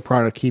quality of the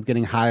product keep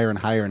getting higher and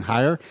higher and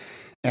higher.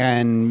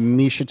 And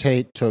Miesha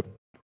Tate took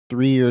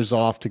 3 years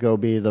off to go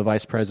be the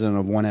vice president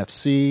of ONE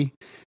FC.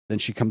 Then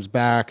she comes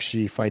back.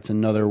 She fights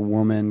another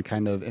woman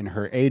kind of in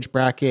her age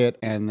bracket.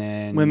 And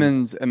then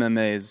women's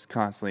MMA is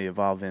constantly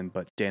evolving,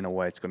 but Dana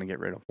White's going to get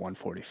rid of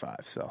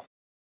 145. So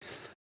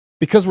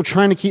because we're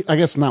trying to keep, I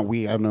guess not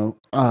we, I don't know.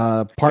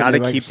 Got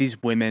to keep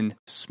these women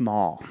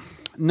small.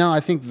 No, I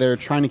think they're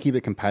trying to keep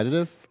it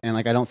competitive. And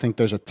like I don't think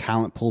there's a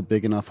talent pool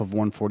big enough of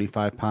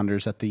 145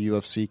 pounders that the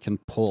UFC can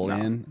pull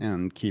in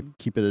and keep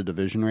it a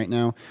division right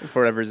now.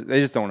 For whatever, they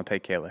just don't want to pay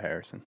Kayla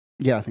Harrison.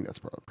 Yeah, I think that's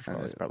probably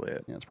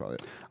it. Yeah, that's probably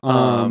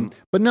it.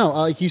 But no,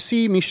 like you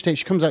see Miesha Tate,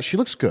 she comes out, she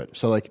looks good.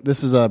 So like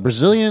this is a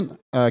Brazilian,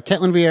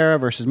 Ketlen Vieira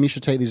versus Miesha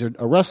Tate. These are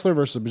a wrestler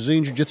versus a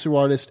Brazilian jiu-jitsu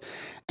artist.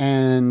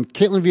 And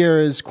Ketlen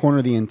Vieira's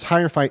corner the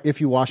entire fight,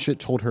 if you watch it,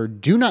 told her,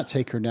 do not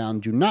take her down,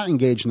 do not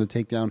engage in the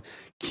takedown,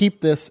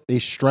 keep this a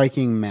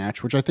striking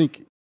match, which I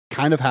think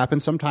kind of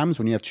happens sometimes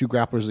when you have two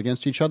grapplers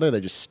against each other. They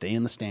just stay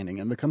in the standing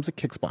and it becomes a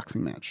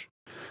kickboxing match.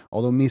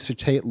 Although Miesha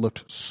Tate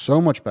looked so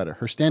much better.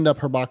 Her stand-up,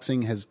 her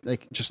boxing has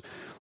just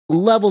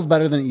levels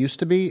better than it used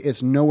to be.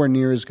 It's nowhere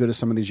near as good as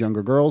some of these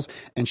younger girls,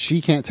 and she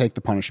can't take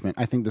the punishment.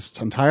 I think this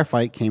entire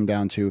fight came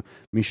down to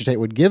Miesha Tate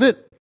would give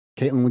it,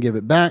 Caitlin would give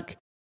it back.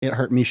 It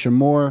hurt Miesha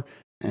more,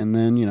 and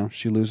then,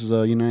 she loses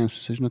a unanimous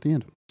decision at the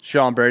end.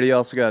 Sean Brady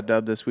also got a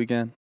dub this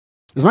weekend.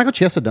 Is Michael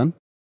Chiesa done?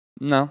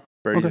 No,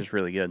 Brady's Okay. just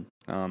really good.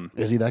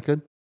 Is he that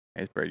good?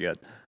 He's pretty good.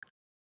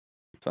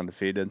 It's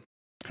undefeated.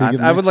 Who you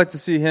giving I would next? like to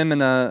see him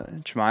and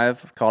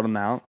Chimaev called him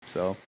out,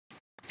 so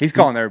he's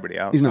calling everybody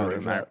out. He's so not it ready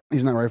doesn't for matter. that.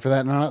 He's not ready for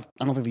that. No,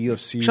 I don't think the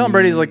UFC. Sean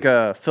Brady's like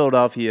a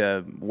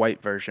Philadelphia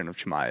white version of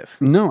Chimaev.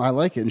 No, I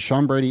like it. And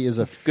Sean Brady is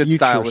a Good future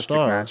stylistic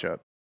star. matchup.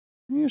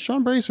 Yeah,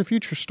 Sean Brady's a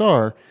future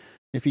star.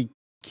 If he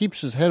keeps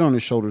his head on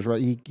his shoulders,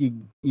 right,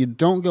 you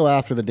don't go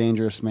after the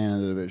dangerous man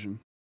in the division.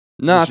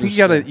 No, I It's think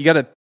just, you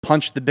gotta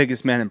punch the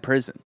biggest man in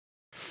prison.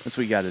 That's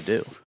what you got to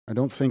do.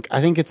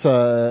 I think it's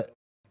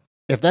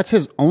if that's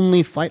his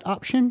only fight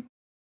option,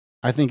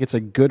 I think it's a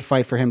good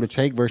fight for him to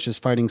take versus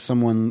fighting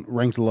someone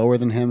ranked lower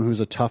than him who's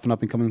a tough and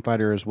up and coming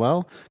fighter as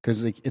well.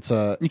 Because You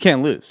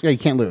can't lose. you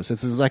can't lose.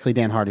 It's exactly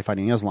Dan Hardy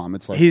fighting Islam.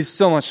 It's like He's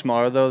so much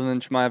smaller though than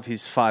Chimaev.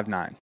 He's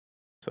 5'9",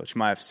 so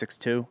Chimaev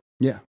 6'2".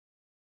 Yeah.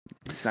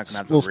 He's not gonna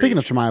have Well, to speaking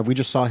of reach. Chimaev, we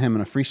just saw him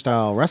in a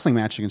freestyle wrestling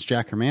match against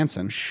Jack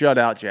Hermanson. Shut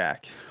out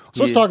Jack.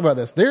 So let's talk about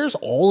this. There's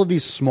all of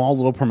these small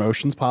little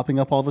promotions popping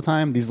up all the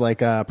time. These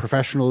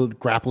professional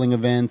grappling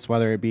events,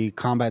 whether it be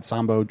combat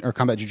sambo or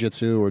combat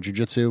jiu-jitsu or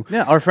jiu-jitsu.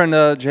 Yeah, our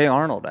friend Jay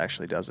Arnold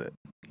actually does it.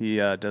 He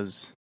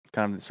does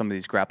kind of some of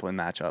these grappling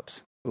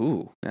matchups.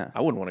 Ooh, Yeah.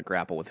 I wouldn't want to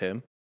grapple with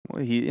him.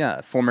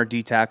 Well, former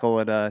D tackle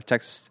at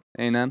Texas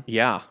A&M.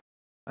 Yeah.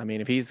 I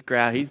mean, if he's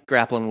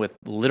grappling with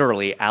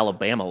literally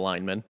Alabama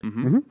linemen,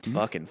 Mm-hmm.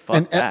 fucking fuck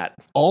And that.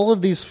 All of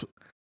these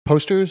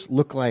posters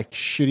look like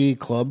shitty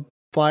club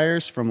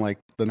flyers from like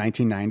the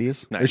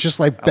 1990s. Nice. It's just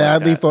like I like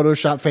badly that.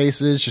 photoshopped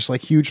faces, just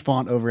like huge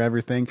font over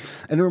everything.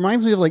 And it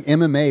reminds me of like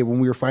MMA when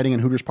we were fighting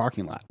in Hooters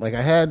parking lot. Like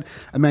I had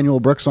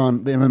Emmanuel Brooks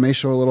on the MMA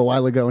show a little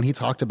while ago, and he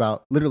talked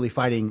about literally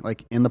fighting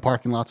like in the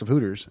parking lots of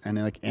Hooters and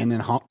in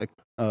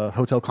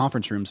hotel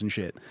conference rooms and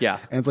shit. Yeah.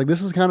 And it's like,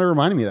 this is kind of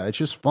reminding me of that. It's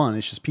just fun.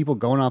 It's just people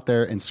going out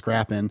there and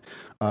scrapping.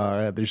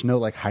 There's no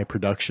like high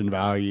production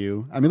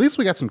value. I mean, at least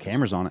we got some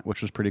cameras on it,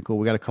 which was pretty cool.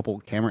 We got a couple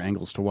camera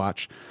angles to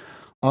watch.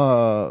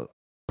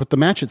 But the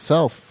match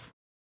itself,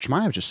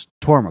 Chimaev just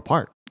tore him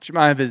apart.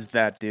 Chimaev is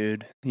that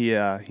dude.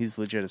 He's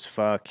legit as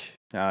fuck.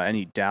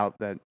 Any doubt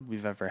that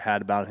we've ever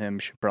had about him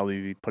should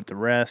probably be put to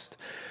rest.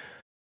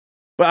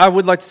 But I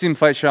would like to see him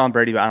fight Sean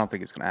Brady, but I don't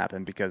think it's going to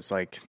happen because,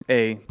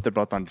 they're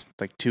both on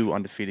two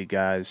undefeated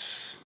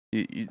guys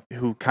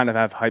who kind of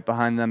have hype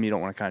behind them. You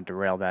don't want to kind of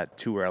derail that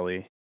too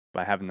early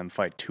by having them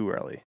fight too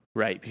early.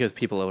 Right, because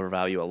people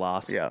overvalue a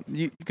loss. Yeah,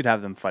 you could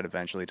have them fight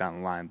eventually down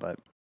the line, but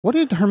What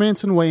did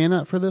Hermanson weigh in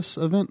at for this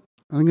event?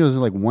 I think it was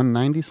like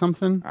 190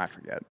 something. I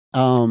forget.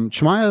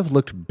 Chimaev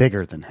looked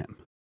bigger than him,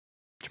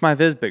 Chimaev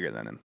is bigger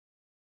than him.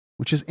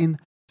 which is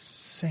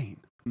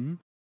insane. Mhm.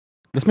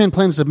 This man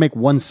plans to make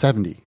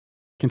 170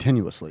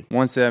 continuously.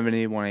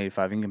 170,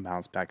 185, he can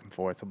bounce back and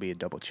forth. He'll be a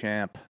double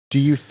champ. Do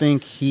you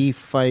think he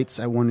fights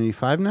at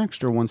 185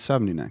 next or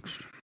 170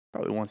 next?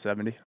 Probably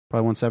 170.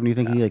 Probably 170. You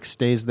think he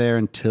stays there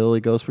until he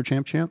goes for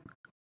champ?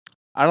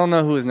 I don't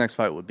know who his next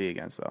fight would be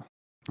against, though.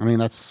 I mean,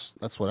 that's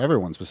what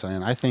everyone's been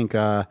saying. I think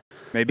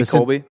Maybe Listen-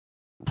 Colby.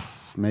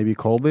 maybe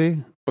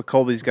Colby. But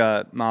Colby's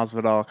got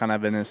Masvidal kind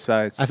of in his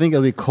sights. I think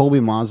it'll be Colby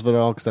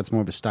Masvidal because that's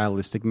more of a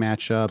stylistic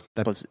matchup.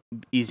 That's Plus,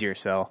 easier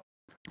sell.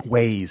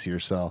 way easier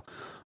sell.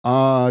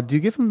 Do you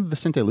give him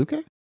Vicente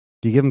Luque?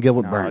 Do you give him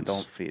Gilbert No,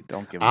 Burns?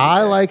 don't give him I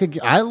that.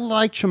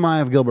 like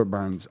Chimaev Gilbert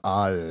Burns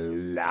a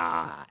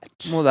lot.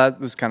 Well, that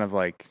was kind of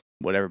like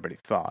what everybody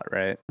thought,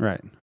 right?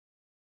 Right.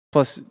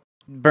 Plus,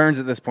 Burns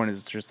at this point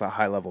is just a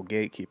high-level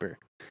gatekeeper.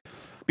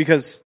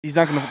 Because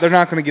they're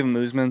not going to give him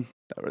Usman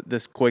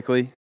this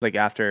quickly,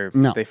 after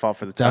No, they fought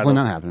for the title. Definitely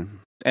not happening.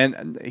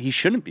 And he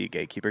shouldn't be a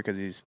gatekeeper because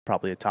he's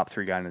probably a top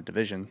 3 guy in the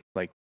division.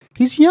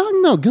 He's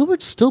young though.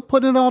 Gilbert's still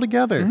putting it all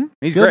together.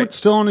 He's Gilbert's great.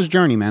 still on his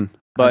journey, man.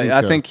 But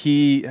I think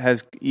he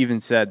has even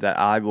said that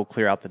I will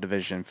clear out the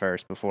division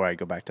first before I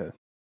go back to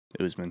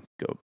Usman,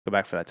 go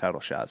back for that title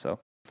shot. So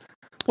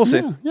we'll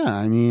see. Yeah.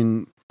 I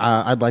mean,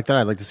 I'd like that.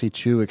 I'd like to see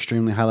two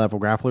extremely high level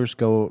grapplers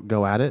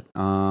go at it.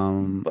 But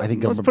I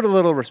think let's Gilbert. put a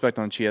little respect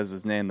on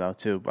Chies's name though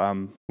too.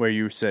 Where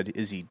you said,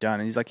 "Is he done?"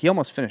 And he's like, he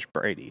almost finished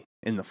Brady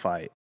in the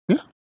fight.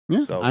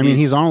 Yeah. So I mean,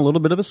 he's on a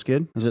little bit of a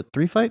skid. Is it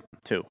 3 fight?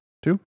 2.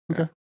 2?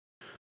 Okay.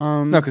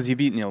 No, because he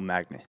beat Neil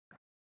Magny.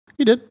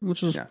 he did,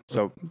 which is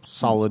So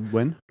solid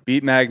win.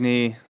 beat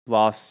Magny,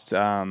 lost.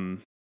 Who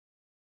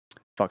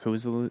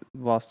was the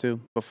lost to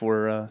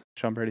before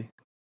Sean Brady?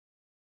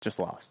 Just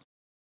lost.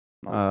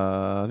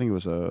 I think it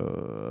was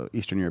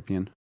Eastern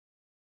European.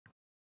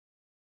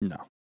 No,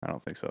 I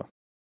don't think so.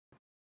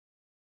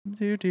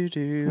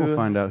 We'll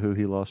find out who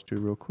he lost to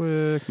real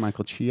quick.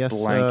 Michael Chiesa.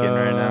 Blanking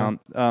right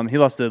now. He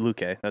lost to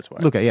Luque. That's why.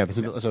 Luque, yeah.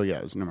 So yeah,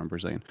 it was number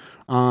Brazilian.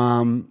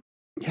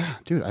 Yeah,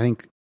 dude. I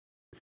think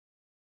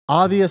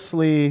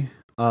obviously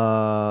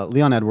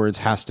Leon Edwards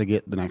has to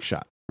get the next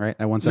shot, right?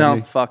 At 170.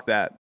 No, fuck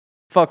that.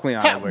 Fuck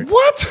Leon Edwards.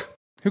 What?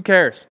 Who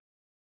cares?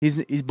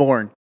 He's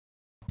born.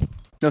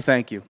 No,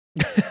 thank you.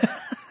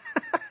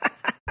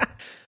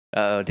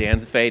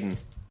 Dan's fading.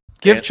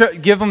 Give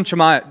him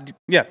Chimaev.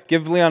 Yeah,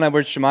 give Leon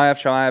Edwards Chimaev.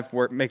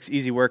 Chimaev makes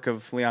easy work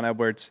of Leon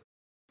Edwards,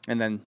 and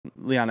then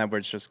Leon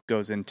Edwards just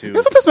goes into.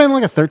 Isn't this man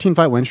like a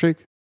 13-fight win streak?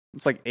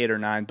 It's like 8 or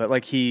 9, but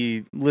like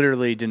he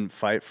literally didn't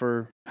fight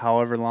for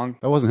however long.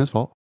 That wasn't his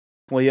fault.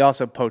 Well, he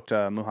also poked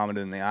Muhammad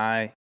in the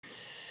eye.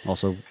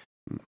 Also,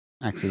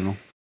 accidental.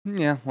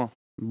 Yeah, well,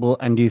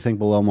 And do you think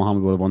Bilal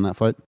Muhammad would have won that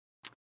fight?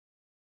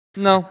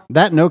 no,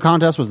 That no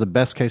contest was the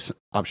best case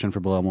option for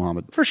Bilal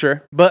Muhammad. for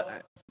sure.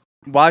 But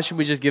why should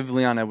we just give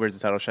Leon Edwards a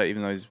title shot,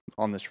 even though he's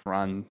on this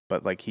run?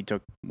 But like he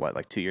took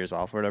 2 years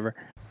off or whatever.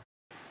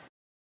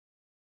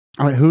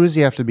 All right, who does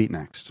he have to beat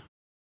next?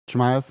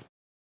 Chimaev?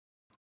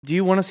 Do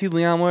you want to see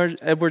Leon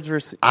Edwards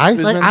versus I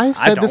Usman?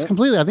 said this don't.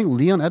 completely. I think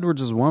Leon Edwards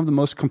is one of the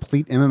most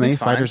complete MMA He's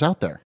fine. fighters out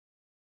there.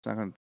 It's not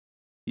gonna,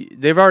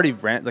 they've already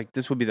ran. Like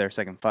this would be their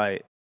second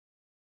fight.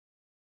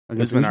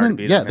 Against Usman already Usman?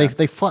 beat Yeah, him,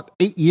 they fought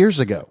 8 years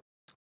ago.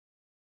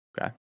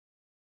 Okay.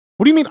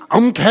 What do you mean,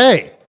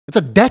 okay? It's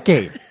a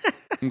decade.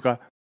 Okay.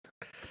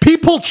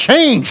 People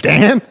change,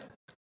 Dan.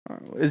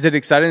 Is it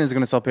exciting? Is it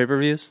going to sell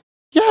pay-per-views?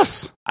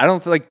 Yes. I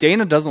don't feel like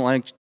Dana doesn't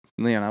like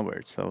Leon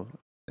Edwards, so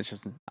it's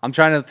just I'm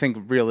trying to think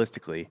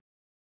realistically.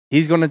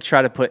 He's going to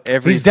try to put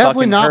every He's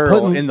definitely fucking not hurdle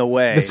putting in the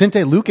way. Vicente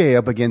Luque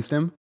up against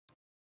him.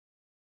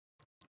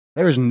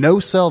 There is no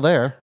sell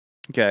there.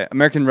 Okay,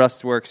 American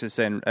Rust Works is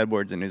saying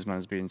Edwards and Usman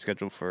is being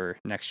scheduled for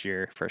next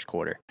year, first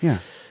quarter. Yeah.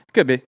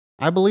 Could be.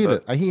 I believe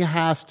it. He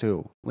has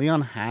to.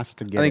 Leon has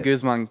to get I think it.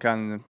 Usman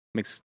kind of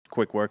makes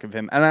quick work of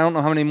him. And I don't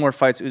know how many more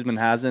fights Usman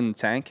has in the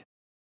tank.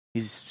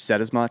 He's said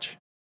as much.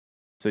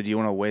 So do you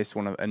want to waste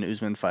an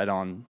Usman fight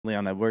on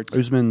Leon Edwards?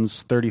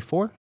 Usman's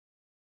 34?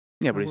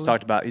 Yeah, but he's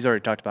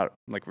already talked about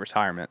like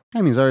retirement. I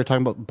mean, he's already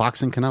talking about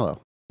boxing Canelo.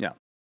 Yeah,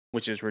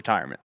 which is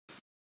retirement.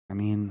 I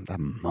mean, the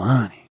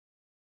money.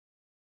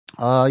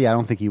 Yeah, I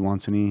don't think he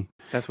wants any.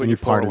 That's what any your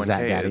part of 401k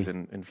Zach is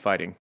Gaddy. in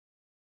fighting,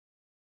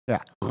 Yeah.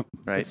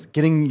 right? It's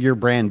getting your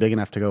brand big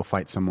enough to go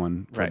fight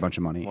someone for Right. a bunch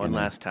of money. One And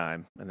then- last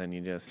time, and then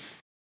you just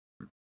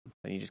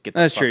get.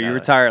 That's the true. fuck You out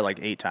of- retire like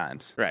 8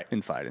 times Right.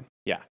 in fighting.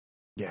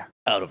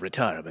 out of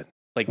retirement.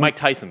 Like Mike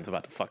Tyson's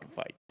about to fucking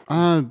fight,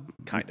 Uh,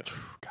 kind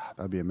of. God,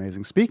 that'd be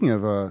amazing. Speaking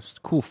of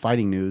cool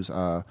fighting news,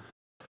 our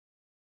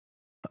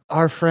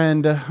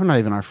friend, or not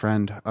even our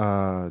friend,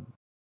 oh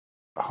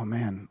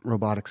man,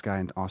 robotics guy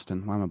in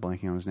Austin. Why am I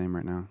blanking on his name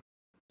right now?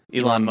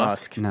 Elon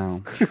Musk.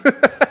 No.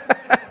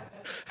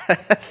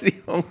 That's the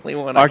only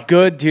one. Our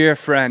good dear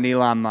friend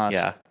Elon Musk.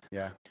 yeah.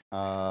 Yeah.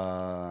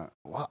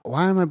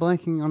 Why am I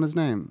blanking on his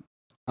name?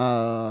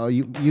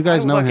 You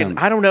guys know him.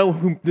 I don't know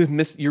who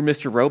your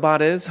Mr.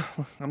 Robot is.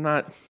 I'm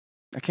not.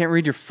 I can't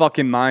read your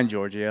fucking mind,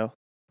 Giorgio.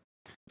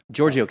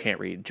 Giorgio can't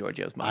read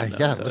Giorgio's mind. Though,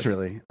 Yeah, so it's-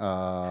 literally.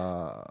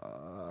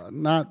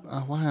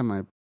 Not. Why am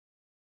I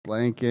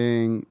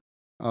blanking?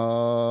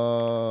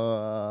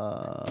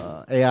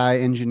 AI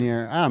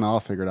engineer. I don't know. I'll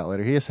figure it out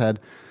later. He just had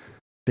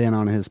been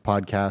on his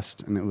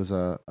podcast, and it was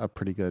a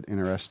pretty good,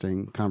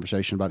 interesting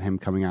conversation about him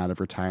coming out of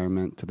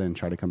retirement to then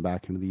try to come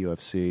back into the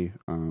UFC.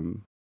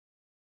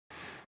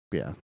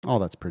 Yeah, all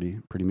that's pretty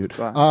mute.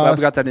 Glad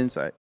we got that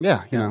insight.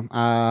 Yeah, you know,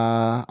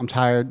 I'm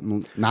tired,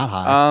 not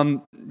high.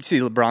 You see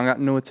LeBron got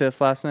into a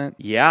tiff last night?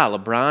 Yeah,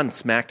 LeBron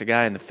smacked a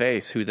guy in the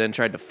face who then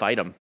tried to fight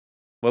him.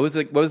 What was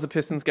the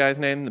Pistons guy's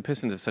name? The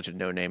Pistons have such a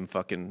no-name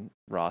fucking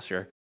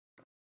roster.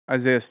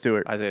 Isaiah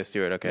Stewart. Isaiah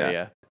Stewart. Okay,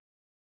 yeah.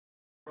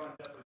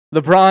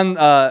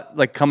 LeBron,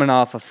 like coming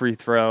off a free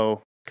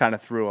throw, kind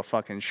of threw a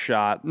fucking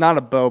shot. Not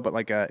a bow, but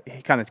like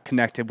he kind of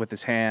connected with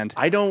his hand.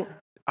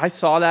 I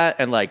saw that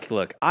and like,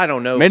 look, I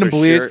don't know. Made him for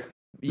bleed. sure.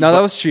 No, that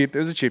was cheap. It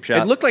was a cheap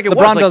shot. It looked like it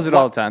LeBron was. does it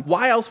all the time.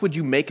 Why else would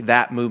you make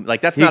that move? Like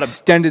that's He not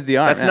extended the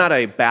arm. That's not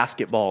a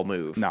basketball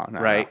move. No,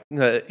 right?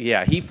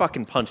 Yeah, he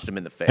fucking punched him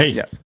in the face. Hey.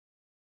 Yes.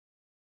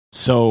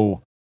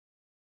 So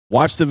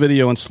watch the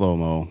video in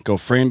slow-mo, go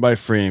frame by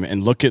frame,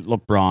 and look at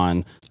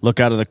LeBron look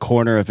out of the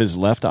corner of his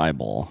left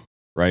eyeball,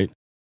 right?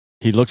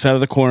 He looks out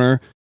of the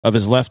corner of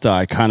his left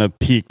eye, kind of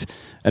peeked,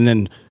 and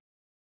then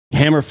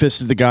hammer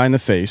fisted the guy in the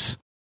face.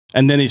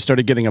 And then he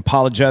started getting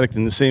apologetic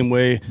in the same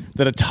way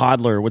that a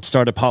toddler would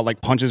start like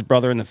punch his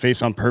brother in the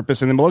face on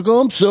purpose and then be like, oh,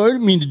 I'm sorry, I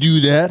didn't mean to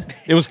do that.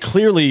 It was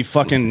clearly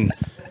fucking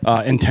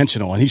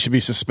intentional, and he should be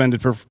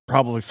suspended for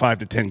probably 5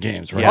 to 10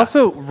 games, right? Yeah.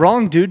 Also,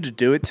 wrong dude to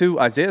do it to.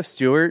 Isaiah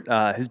Stewart,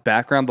 his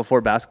background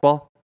before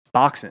basketball,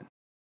 boxing.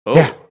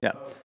 Oh, Yeah.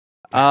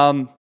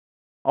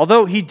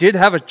 Although he did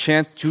have a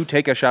chance to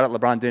take a shot at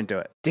LeBron, didn't do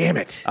it. damn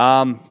it.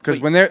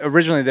 Because when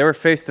they were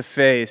face to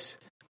face,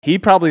 he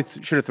probably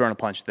should have thrown a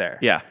punch there.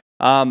 Yeah.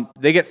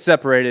 They get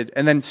separated,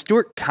 and then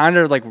Stewart kind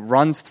of like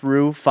runs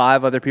through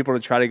 5 other people to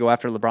try to go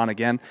after LeBron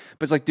again.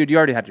 But it's like, dude, you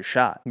already had your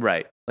shot.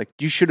 Right. Like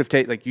you should have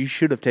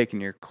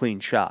taken your clean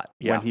shot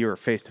Yeah. when you were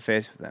face to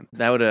face with him.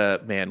 That would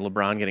have, man,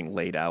 LeBron getting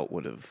laid out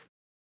would have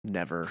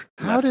never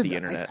left the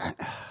internet.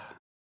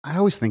 I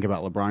always think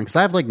about LeBron because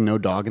I have like no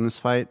dog in this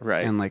fight,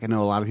 Right. And like I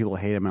know a lot of people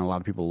hate him and a lot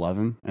of people love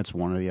him. It's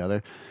one or the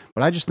other.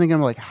 But I just think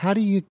I'm like, how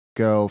do you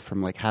go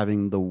from like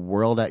having the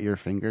world at your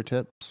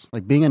fingertips,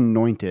 like being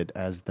anointed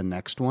as the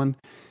next one,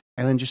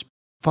 and then just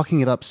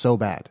fucking it up so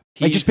bad,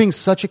 like just being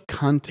such a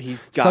cunt,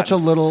 such a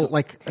little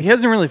like. He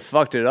hasn't really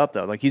fucked it up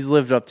though. Like he's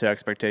lived up to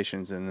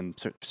expectations and then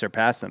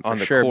surpassed them for On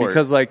the sure. court.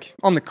 Because like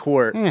on the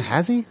court,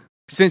 Has he?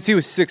 since he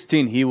was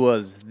 16, he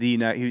was the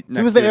He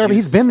was the heir.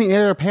 He's been the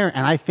heir apparent,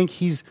 and I think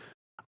he's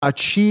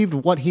achieved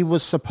what he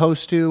was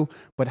supposed to,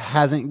 but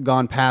hasn't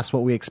gone past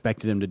what we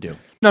expected him to do.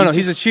 No,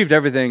 he's achieved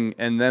everything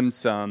and then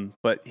some,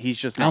 but he's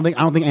just I not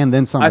don't think and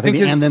then some. I think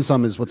the his- and then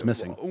some is what's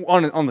missing.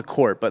 on the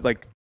court, but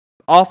like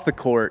off the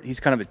court, he's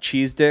kind of a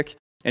cheese dick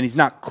and he's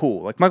not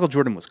cool. Like Michael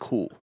Jordan was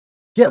cool.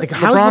 Yeah, like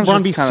how LeBron's does LeBron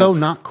just be kind so of-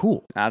 not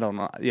cool? I don't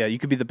know. Yeah, you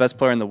could be the best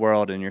player in the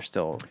world and you're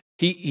still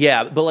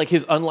But like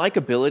his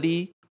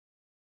unlikability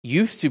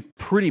used to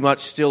pretty much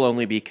still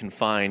only be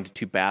confined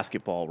to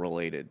basketball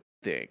related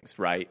things,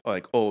 right?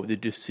 Like, oh, the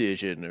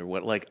decision or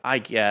what, like, I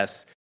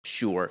guess,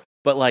 sure.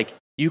 But like,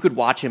 you could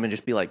watch him and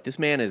just be like, this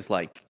man is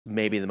like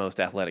maybe the most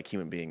athletic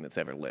human being that's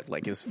ever lived.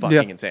 Like, it's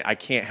fucking insane. I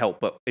can't help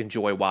but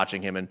enjoy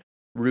watching him and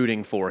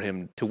rooting for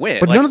him to win.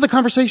 But like, none of the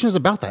conversation is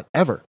about that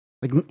ever.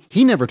 Like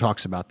he never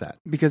talks about that.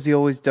 because he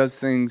always does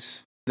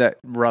things that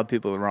rub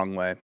people the wrong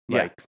way.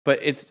 yeah. Like But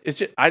it's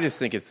just, I just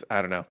think it's,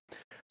 I don't know.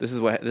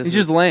 he's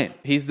just lame.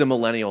 He's the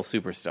millennial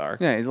superstar.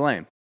 Yeah, he's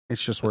lame.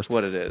 It's just worse. That's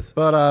what it is.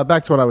 But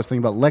back to what I was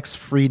thinking about. Lex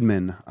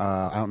Friedman.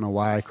 I don't know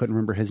why I couldn't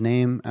remember his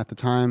name at the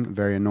time.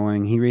 Very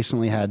annoying. He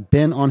recently had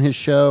Ben on his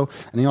show,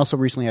 and he also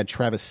recently had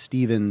Travis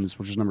Stevens,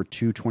 which is number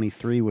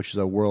 223, which is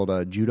a world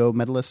judo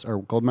medalist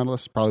or gold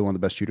medalist, probably one of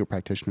the best judo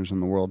practitioners in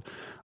the world.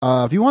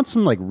 If you want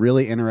some like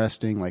really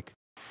interesting like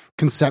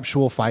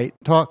conceptual fight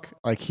talk,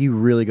 like he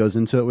really goes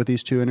into it with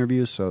these two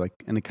interviews. So like,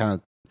 and it kind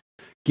of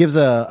gives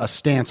a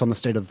stance on the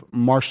state of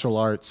martial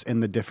arts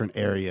in the different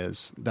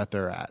areas that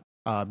they're at.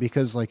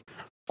 Because like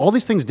all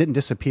these things didn't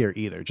disappear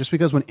either. Just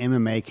because when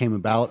MMA came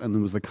about and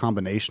there was the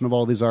combination of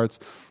all these arts,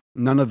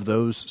 none of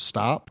those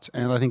stopped.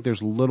 And I think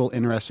there's little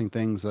interesting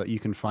things that you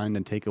can find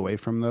and take away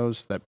from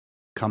those that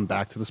come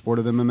back to the sport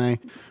of MMA,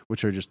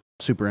 which are just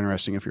super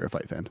interesting if you're a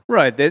fight fan.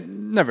 Right. They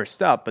never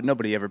stopped, but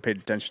nobody ever paid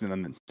attention to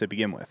them to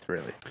begin with,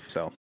 really.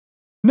 So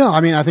No, I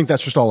mean I think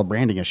that's just all a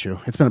branding issue.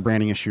 It's been a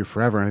branding issue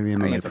forever. I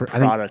think, I think it's a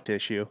product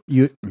issue.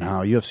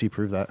 UFC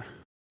proved that.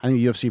 I think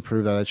UFC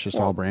proved that it's just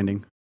all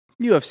branding.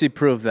 UFC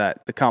proved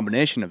that the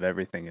combination of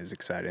everything is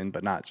exciting,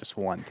 but not just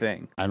one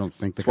thing. I don't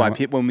think That's why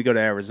people, when we go to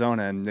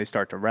Arizona and they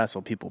start to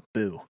wrestle, people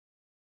boo.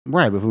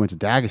 Right, but if we went to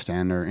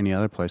Dagestan or any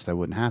other place, that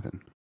wouldn't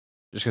happen.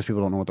 Just because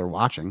people don't know what they're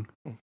watching.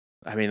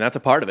 I mean, that's a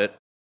part of it.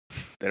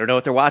 They don't know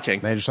what they're watching.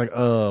 They're just like,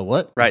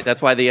 what? Right.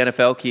 That's why the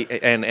NFL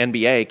and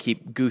NBA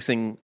keep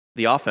goosing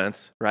the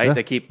offense, right? Yeah.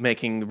 They keep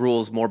making the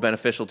rules more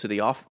beneficial to the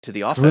offense.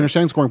 So we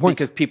understand scoring points.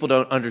 Because people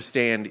don't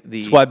understand the...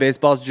 That's why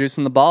baseball's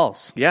juicing the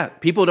balls. Yeah,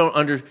 people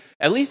don't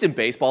at least in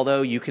baseball,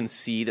 though, you can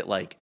see that,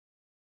 like,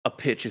 a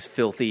pitch is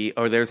filthy,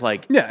 or there's,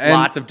 like,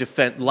 lots of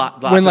defense...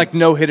 When, like,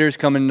 no-hitters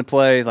come into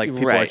play, like,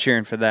 people are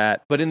cheering for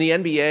that. But in the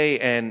NBA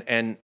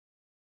and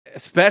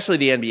especially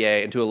the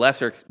NBA, and to a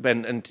lesser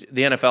extent, and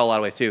the NFL a lot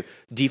of ways too,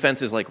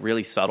 defense is like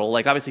really subtle.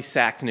 Like obviously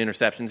sacks and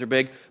interceptions are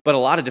big, but a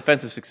lot of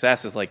defensive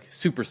success is like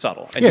super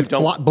subtle. And it's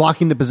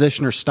blocking the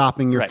position or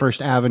stopping your Right.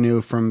 first avenue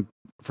from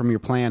your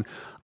plan.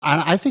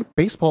 I think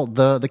baseball,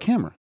 the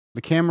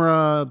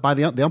camera by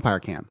the umpire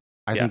cam,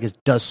 I think it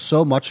does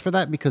so much for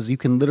that because you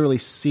can literally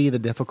see the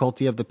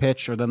difficulty of the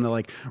pitch, or then they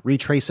like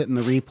retrace it in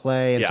the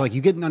replay, and so like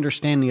you get an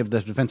understanding of the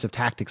defensive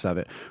tactics of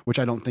it, which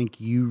I don't think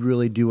you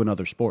really do in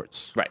other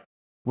sports. Right.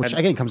 Which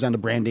again comes down to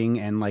branding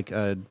and like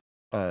I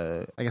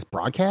guess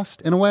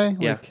broadcast in a way.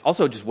 Yeah. Like,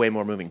 Also, just way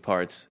more moving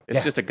parts.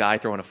 It's just a guy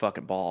throwing a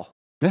fucking ball.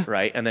 Yeah.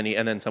 Right. And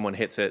then someone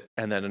hits it,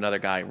 and then another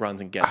guy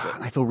runs and gets it.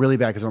 I feel really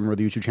bad because I don't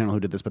remember the YouTube channel who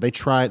did this, but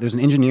there's an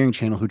engineering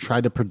channel who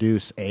tried to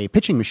produce a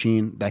pitching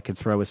machine that could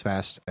throw as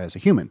fast as a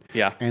human.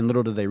 Yeah. And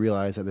little did they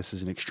realize that this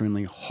is an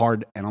extremely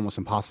hard and almost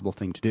impossible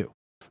thing to do.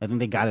 I think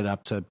they got it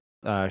up to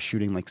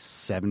shooting like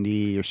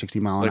 70 or 60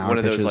 mile an Like hour one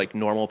of those pitches. like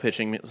normal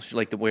pitching,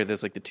 like where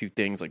there's like the two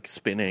things like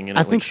spinning. And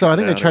I think so. I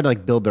think they tried to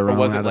like build their Or own.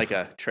 was it out like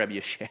of- a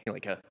trebuchet,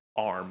 like a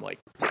arm, like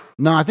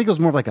No, I think it was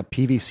more of like a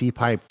PVC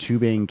pipe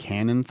tubing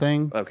cannon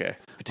thing. okay,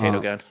 potato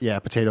gun. Yeah,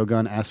 potato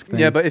gun esque thing.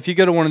 Yeah, but if you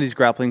go to one of these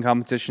grappling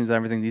competitions and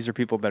everything, these are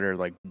people that are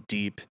like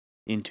deep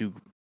into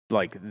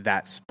like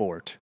that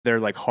sport. They're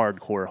like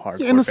hardcore.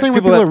 Yeah, in the same way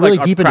people are really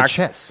deep into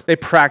chess. They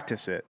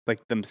practice it like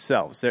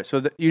themselves.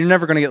 You're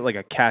never going to get like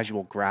a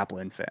casual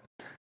grappling fan.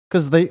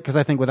 Because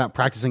I think without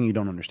practicing, you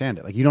don't understand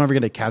it. Like you don't ever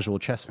get a casual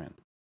chess fan.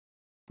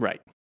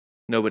 Right.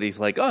 Nobody's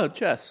like, oh,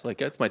 chess. Like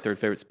that's my third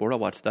favorite sport. I'll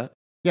watch that.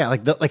 Yeah,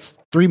 like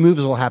 3 moves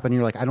will happen.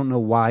 You're like, I don't know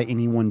why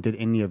anyone did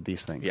any of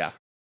these things. Yeah.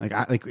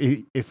 Like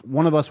if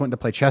one of us went to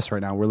play chess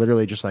right now, we're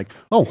literally just like,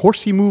 oh,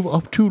 horsey move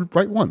up to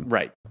right one.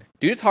 Right.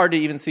 Dude, it's hard to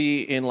even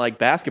see in like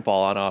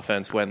basketball on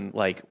offense when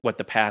like what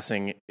the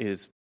passing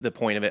is the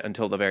point of it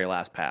until the very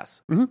last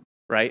pass. Mhm.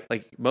 Right?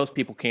 Like most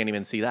people can't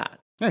even see that.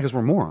 Yeah, because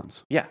we're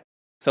morons. Yeah.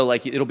 So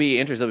like it'll be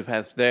interesting. They'll be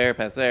pass there,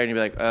 and you'll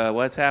be like,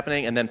 what's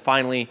happening? And then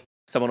finally,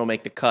 someone will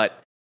make the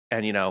cut,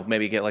 and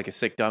maybe get like a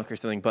sick dunk or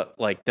something. But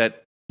like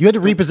that, you had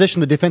to reposition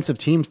the defensive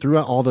team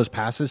throughout all those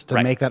passes to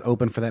Right. make that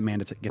open for that man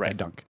to get Right. that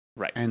dunk.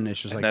 right? And it's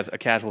just And like that's a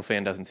casual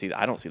fan doesn't see that.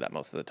 I don't see that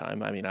most of the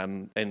time. I mean,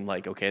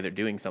 okay, they're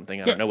doing something.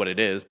 I Yeah. don't know what it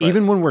is. But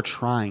even when we're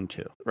trying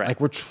to, Right. like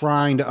we're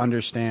trying to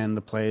understand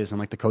the plays and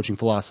like the coaching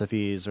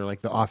philosophies or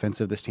like the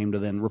offense of this team to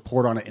then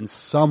report on it in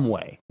some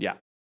way. Yeah.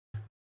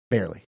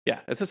 Barely.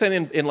 yeah, it's the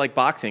same in like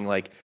boxing.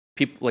 Like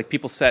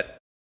people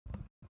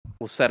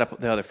will set up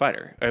the other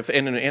fighter, and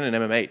in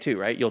MMA too,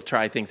 right? You'll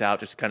try things out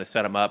just to kind of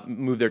set them up,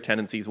 move their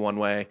tendencies one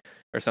way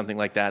or something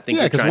like that.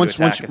 Yeah, because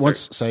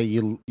once say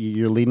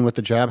you're leading with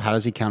the jab, how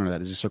does he counter that?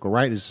 Does he circle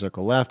right? Does he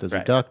circle left? Does he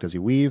Right. duck? Does he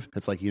weave?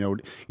 It's like, you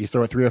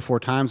throw it 3 or 4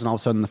 times and all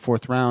of a sudden in the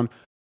 4th round,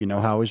 you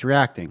know how he's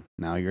reacting.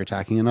 Now you're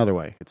attacking another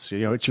way. It's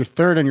it's your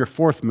 3rd and your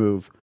 4th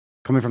move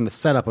coming from the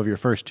setup of your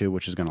first 2,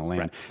 which is going to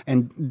land. Right.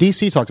 And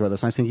DC talked about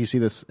this, and I think you see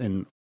this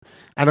in,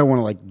 I don't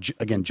want to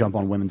again jump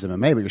on women's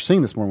MMA, but you're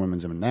seeing this more in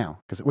women's MMA now.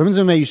 Because women's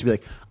MMA used to be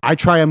like, I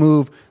try a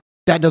move,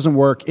 that doesn't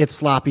work, it's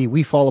sloppy,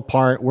 we fall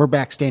apart, we're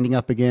back standing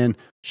up again.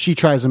 She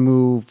tries a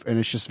move, and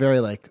it's just very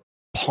like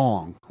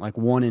Pong, like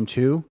 1 and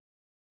 2,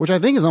 which I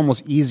think is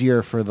almost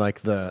easier for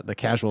like the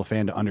casual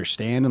fan to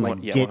understand and like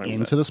Yeah, get 100%.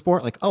 into the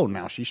sport. Like, oh,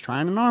 now she's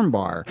trying an arm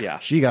bar. Yeah.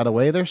 She got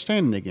away, they're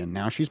standing again.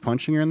 Now she's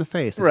punching her in the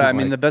face. It's Right. not I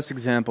mean, like- the best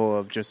example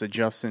of just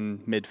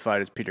adjusting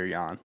mid-fight is Peter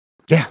Yan.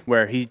 Yeah.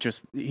 Where he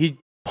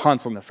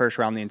punts on the first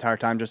round the entire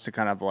time just to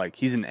kind of like,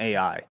 he's an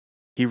AI.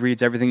 He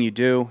reads everything you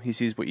do. He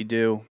sees what you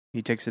do.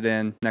 He takes it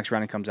in. Next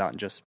round he comes out and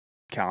just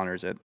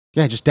counters it.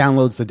 Yeah, just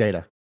downloads the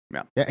data.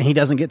 Yeah. And he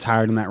doesn't get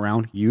tired in that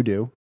round. You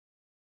do.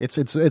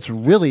 It's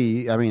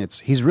really, I mean,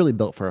 he's really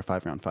built for a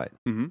 5-round fight,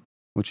 Mm-hmm.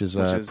 which is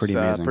Which is pretty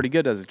amazing. pretty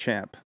good as a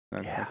champ.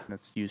 Yeah.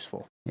 That's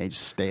useful. Yeah,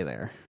 just stay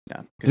there.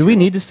 Yeah. Did we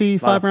need to see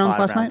 5 rounds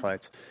last 5-round night?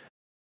 Fights.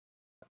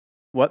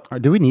 What? Or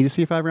do we need to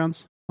see 5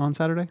 rounds on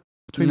Saturday?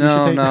 No,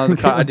 Michigan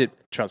State? I did.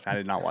 Trust me, I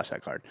did not watch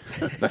that card.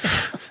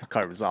 The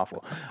card was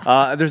awful.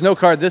 There's no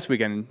card this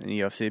weekend in the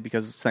UFC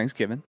because it's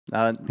Thanksgiving.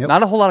 Not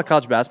a whole lot of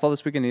college basketball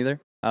this weekend either.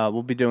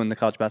 We'll be doing the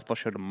college basketball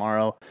show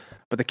tomorrow,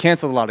 but they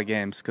canceled a lot of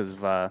games because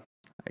of, I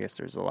guess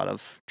there's a lot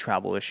of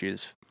travel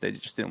issues they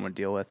just didn't want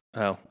to deal with.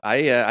 Oh,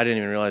 I didn't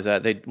even realize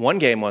that. One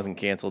game wasn't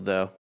canceled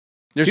though.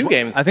 There's 2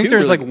 games. I think 2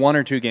 there's really, like 1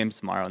 or 2 games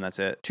tomorrow, and that's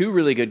it. 2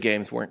 really good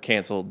games weren't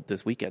canceled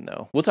this weekend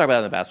though. We'll talk about it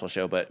on the basketball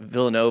show, but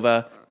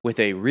Villanova with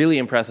a really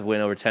impressive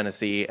win over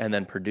Tennessee, and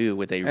then Purdue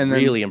with a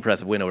really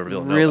impressive win over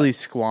Villanova. Really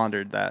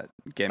squandered that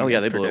game. Oh yeah,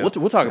 against they blew it. Purdue.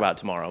 We'll talk about it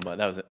tomorrow, but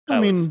that was it. I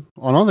mean,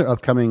 on another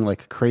upcoming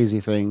like crazy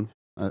thing,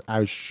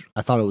 I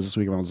thought it was this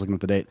week when I was looking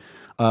at the date.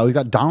 We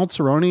got Donald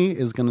Cerrone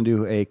is going to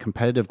do a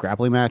competitive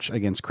grappling match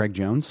against Craig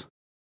Jones.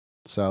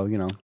 So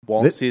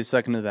Won't see a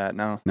second of that.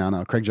 No.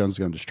 no, Craig Jones is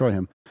going to destroy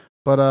him.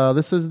 But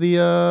this is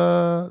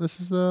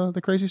the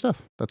crazy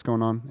stuff that's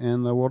going on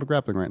in the world of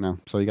grappling right now.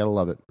 So you got to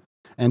love it.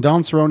 And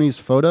Donald Cerrone's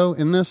photo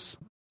in this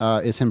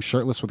is him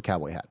shirtless with a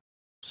cowboy hat.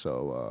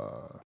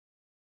 So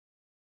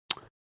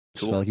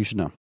just felt like you should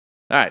know.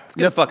 All right, let's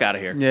get the fuck out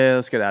of here. Yeah,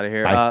 let's get out of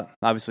here. Bye.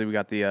 Obviously, we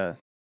got the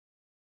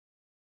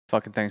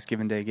fucking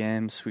Thanksgiving Day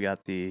games. We got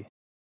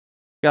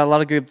a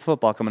lot of good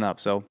football coming up.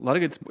 So A lot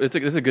of good. This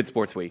is a good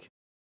sports week.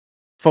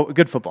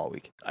 good football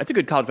week. It's a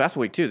good college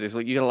basketball week too.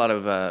 You got a lot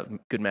of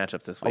good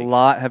matchups this A week.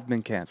 lot have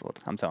been canceled.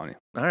 I'm telling you.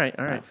 All right,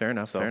 Yeah. fair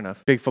enough. So, Fair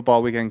enough. Big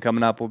football weekend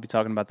coming up. We'll be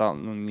talking about that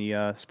on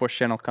the Sports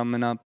Channel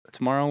coming up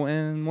tomorrow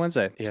and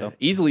Wednesday. Yeah, So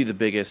easily the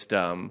biggest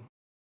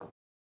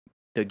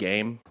the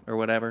game or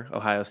whatever.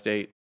 Ohio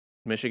State,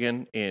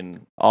 Michigan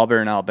in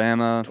Auburn,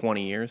 Alabama.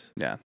 20 years.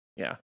 Yeah.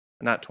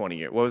 Not 20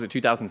 years. What was it?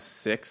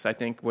 2006, I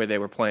think, where they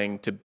were playing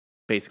to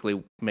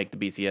basically make the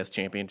BCS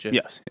championship.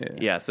 Yes.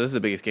 Yeah, so this is the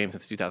biggest game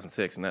since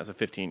 2006, and that's a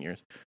 15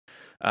 years.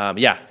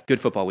 Yeah, good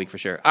football week for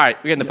sure. All right,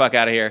 we're getting the fuck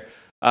out of here.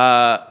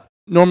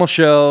 Normal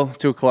show,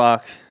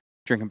 2:00.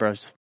 Drinking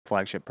Bros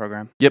flagship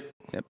program. Yep.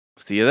 Yep.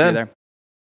 See you then. there.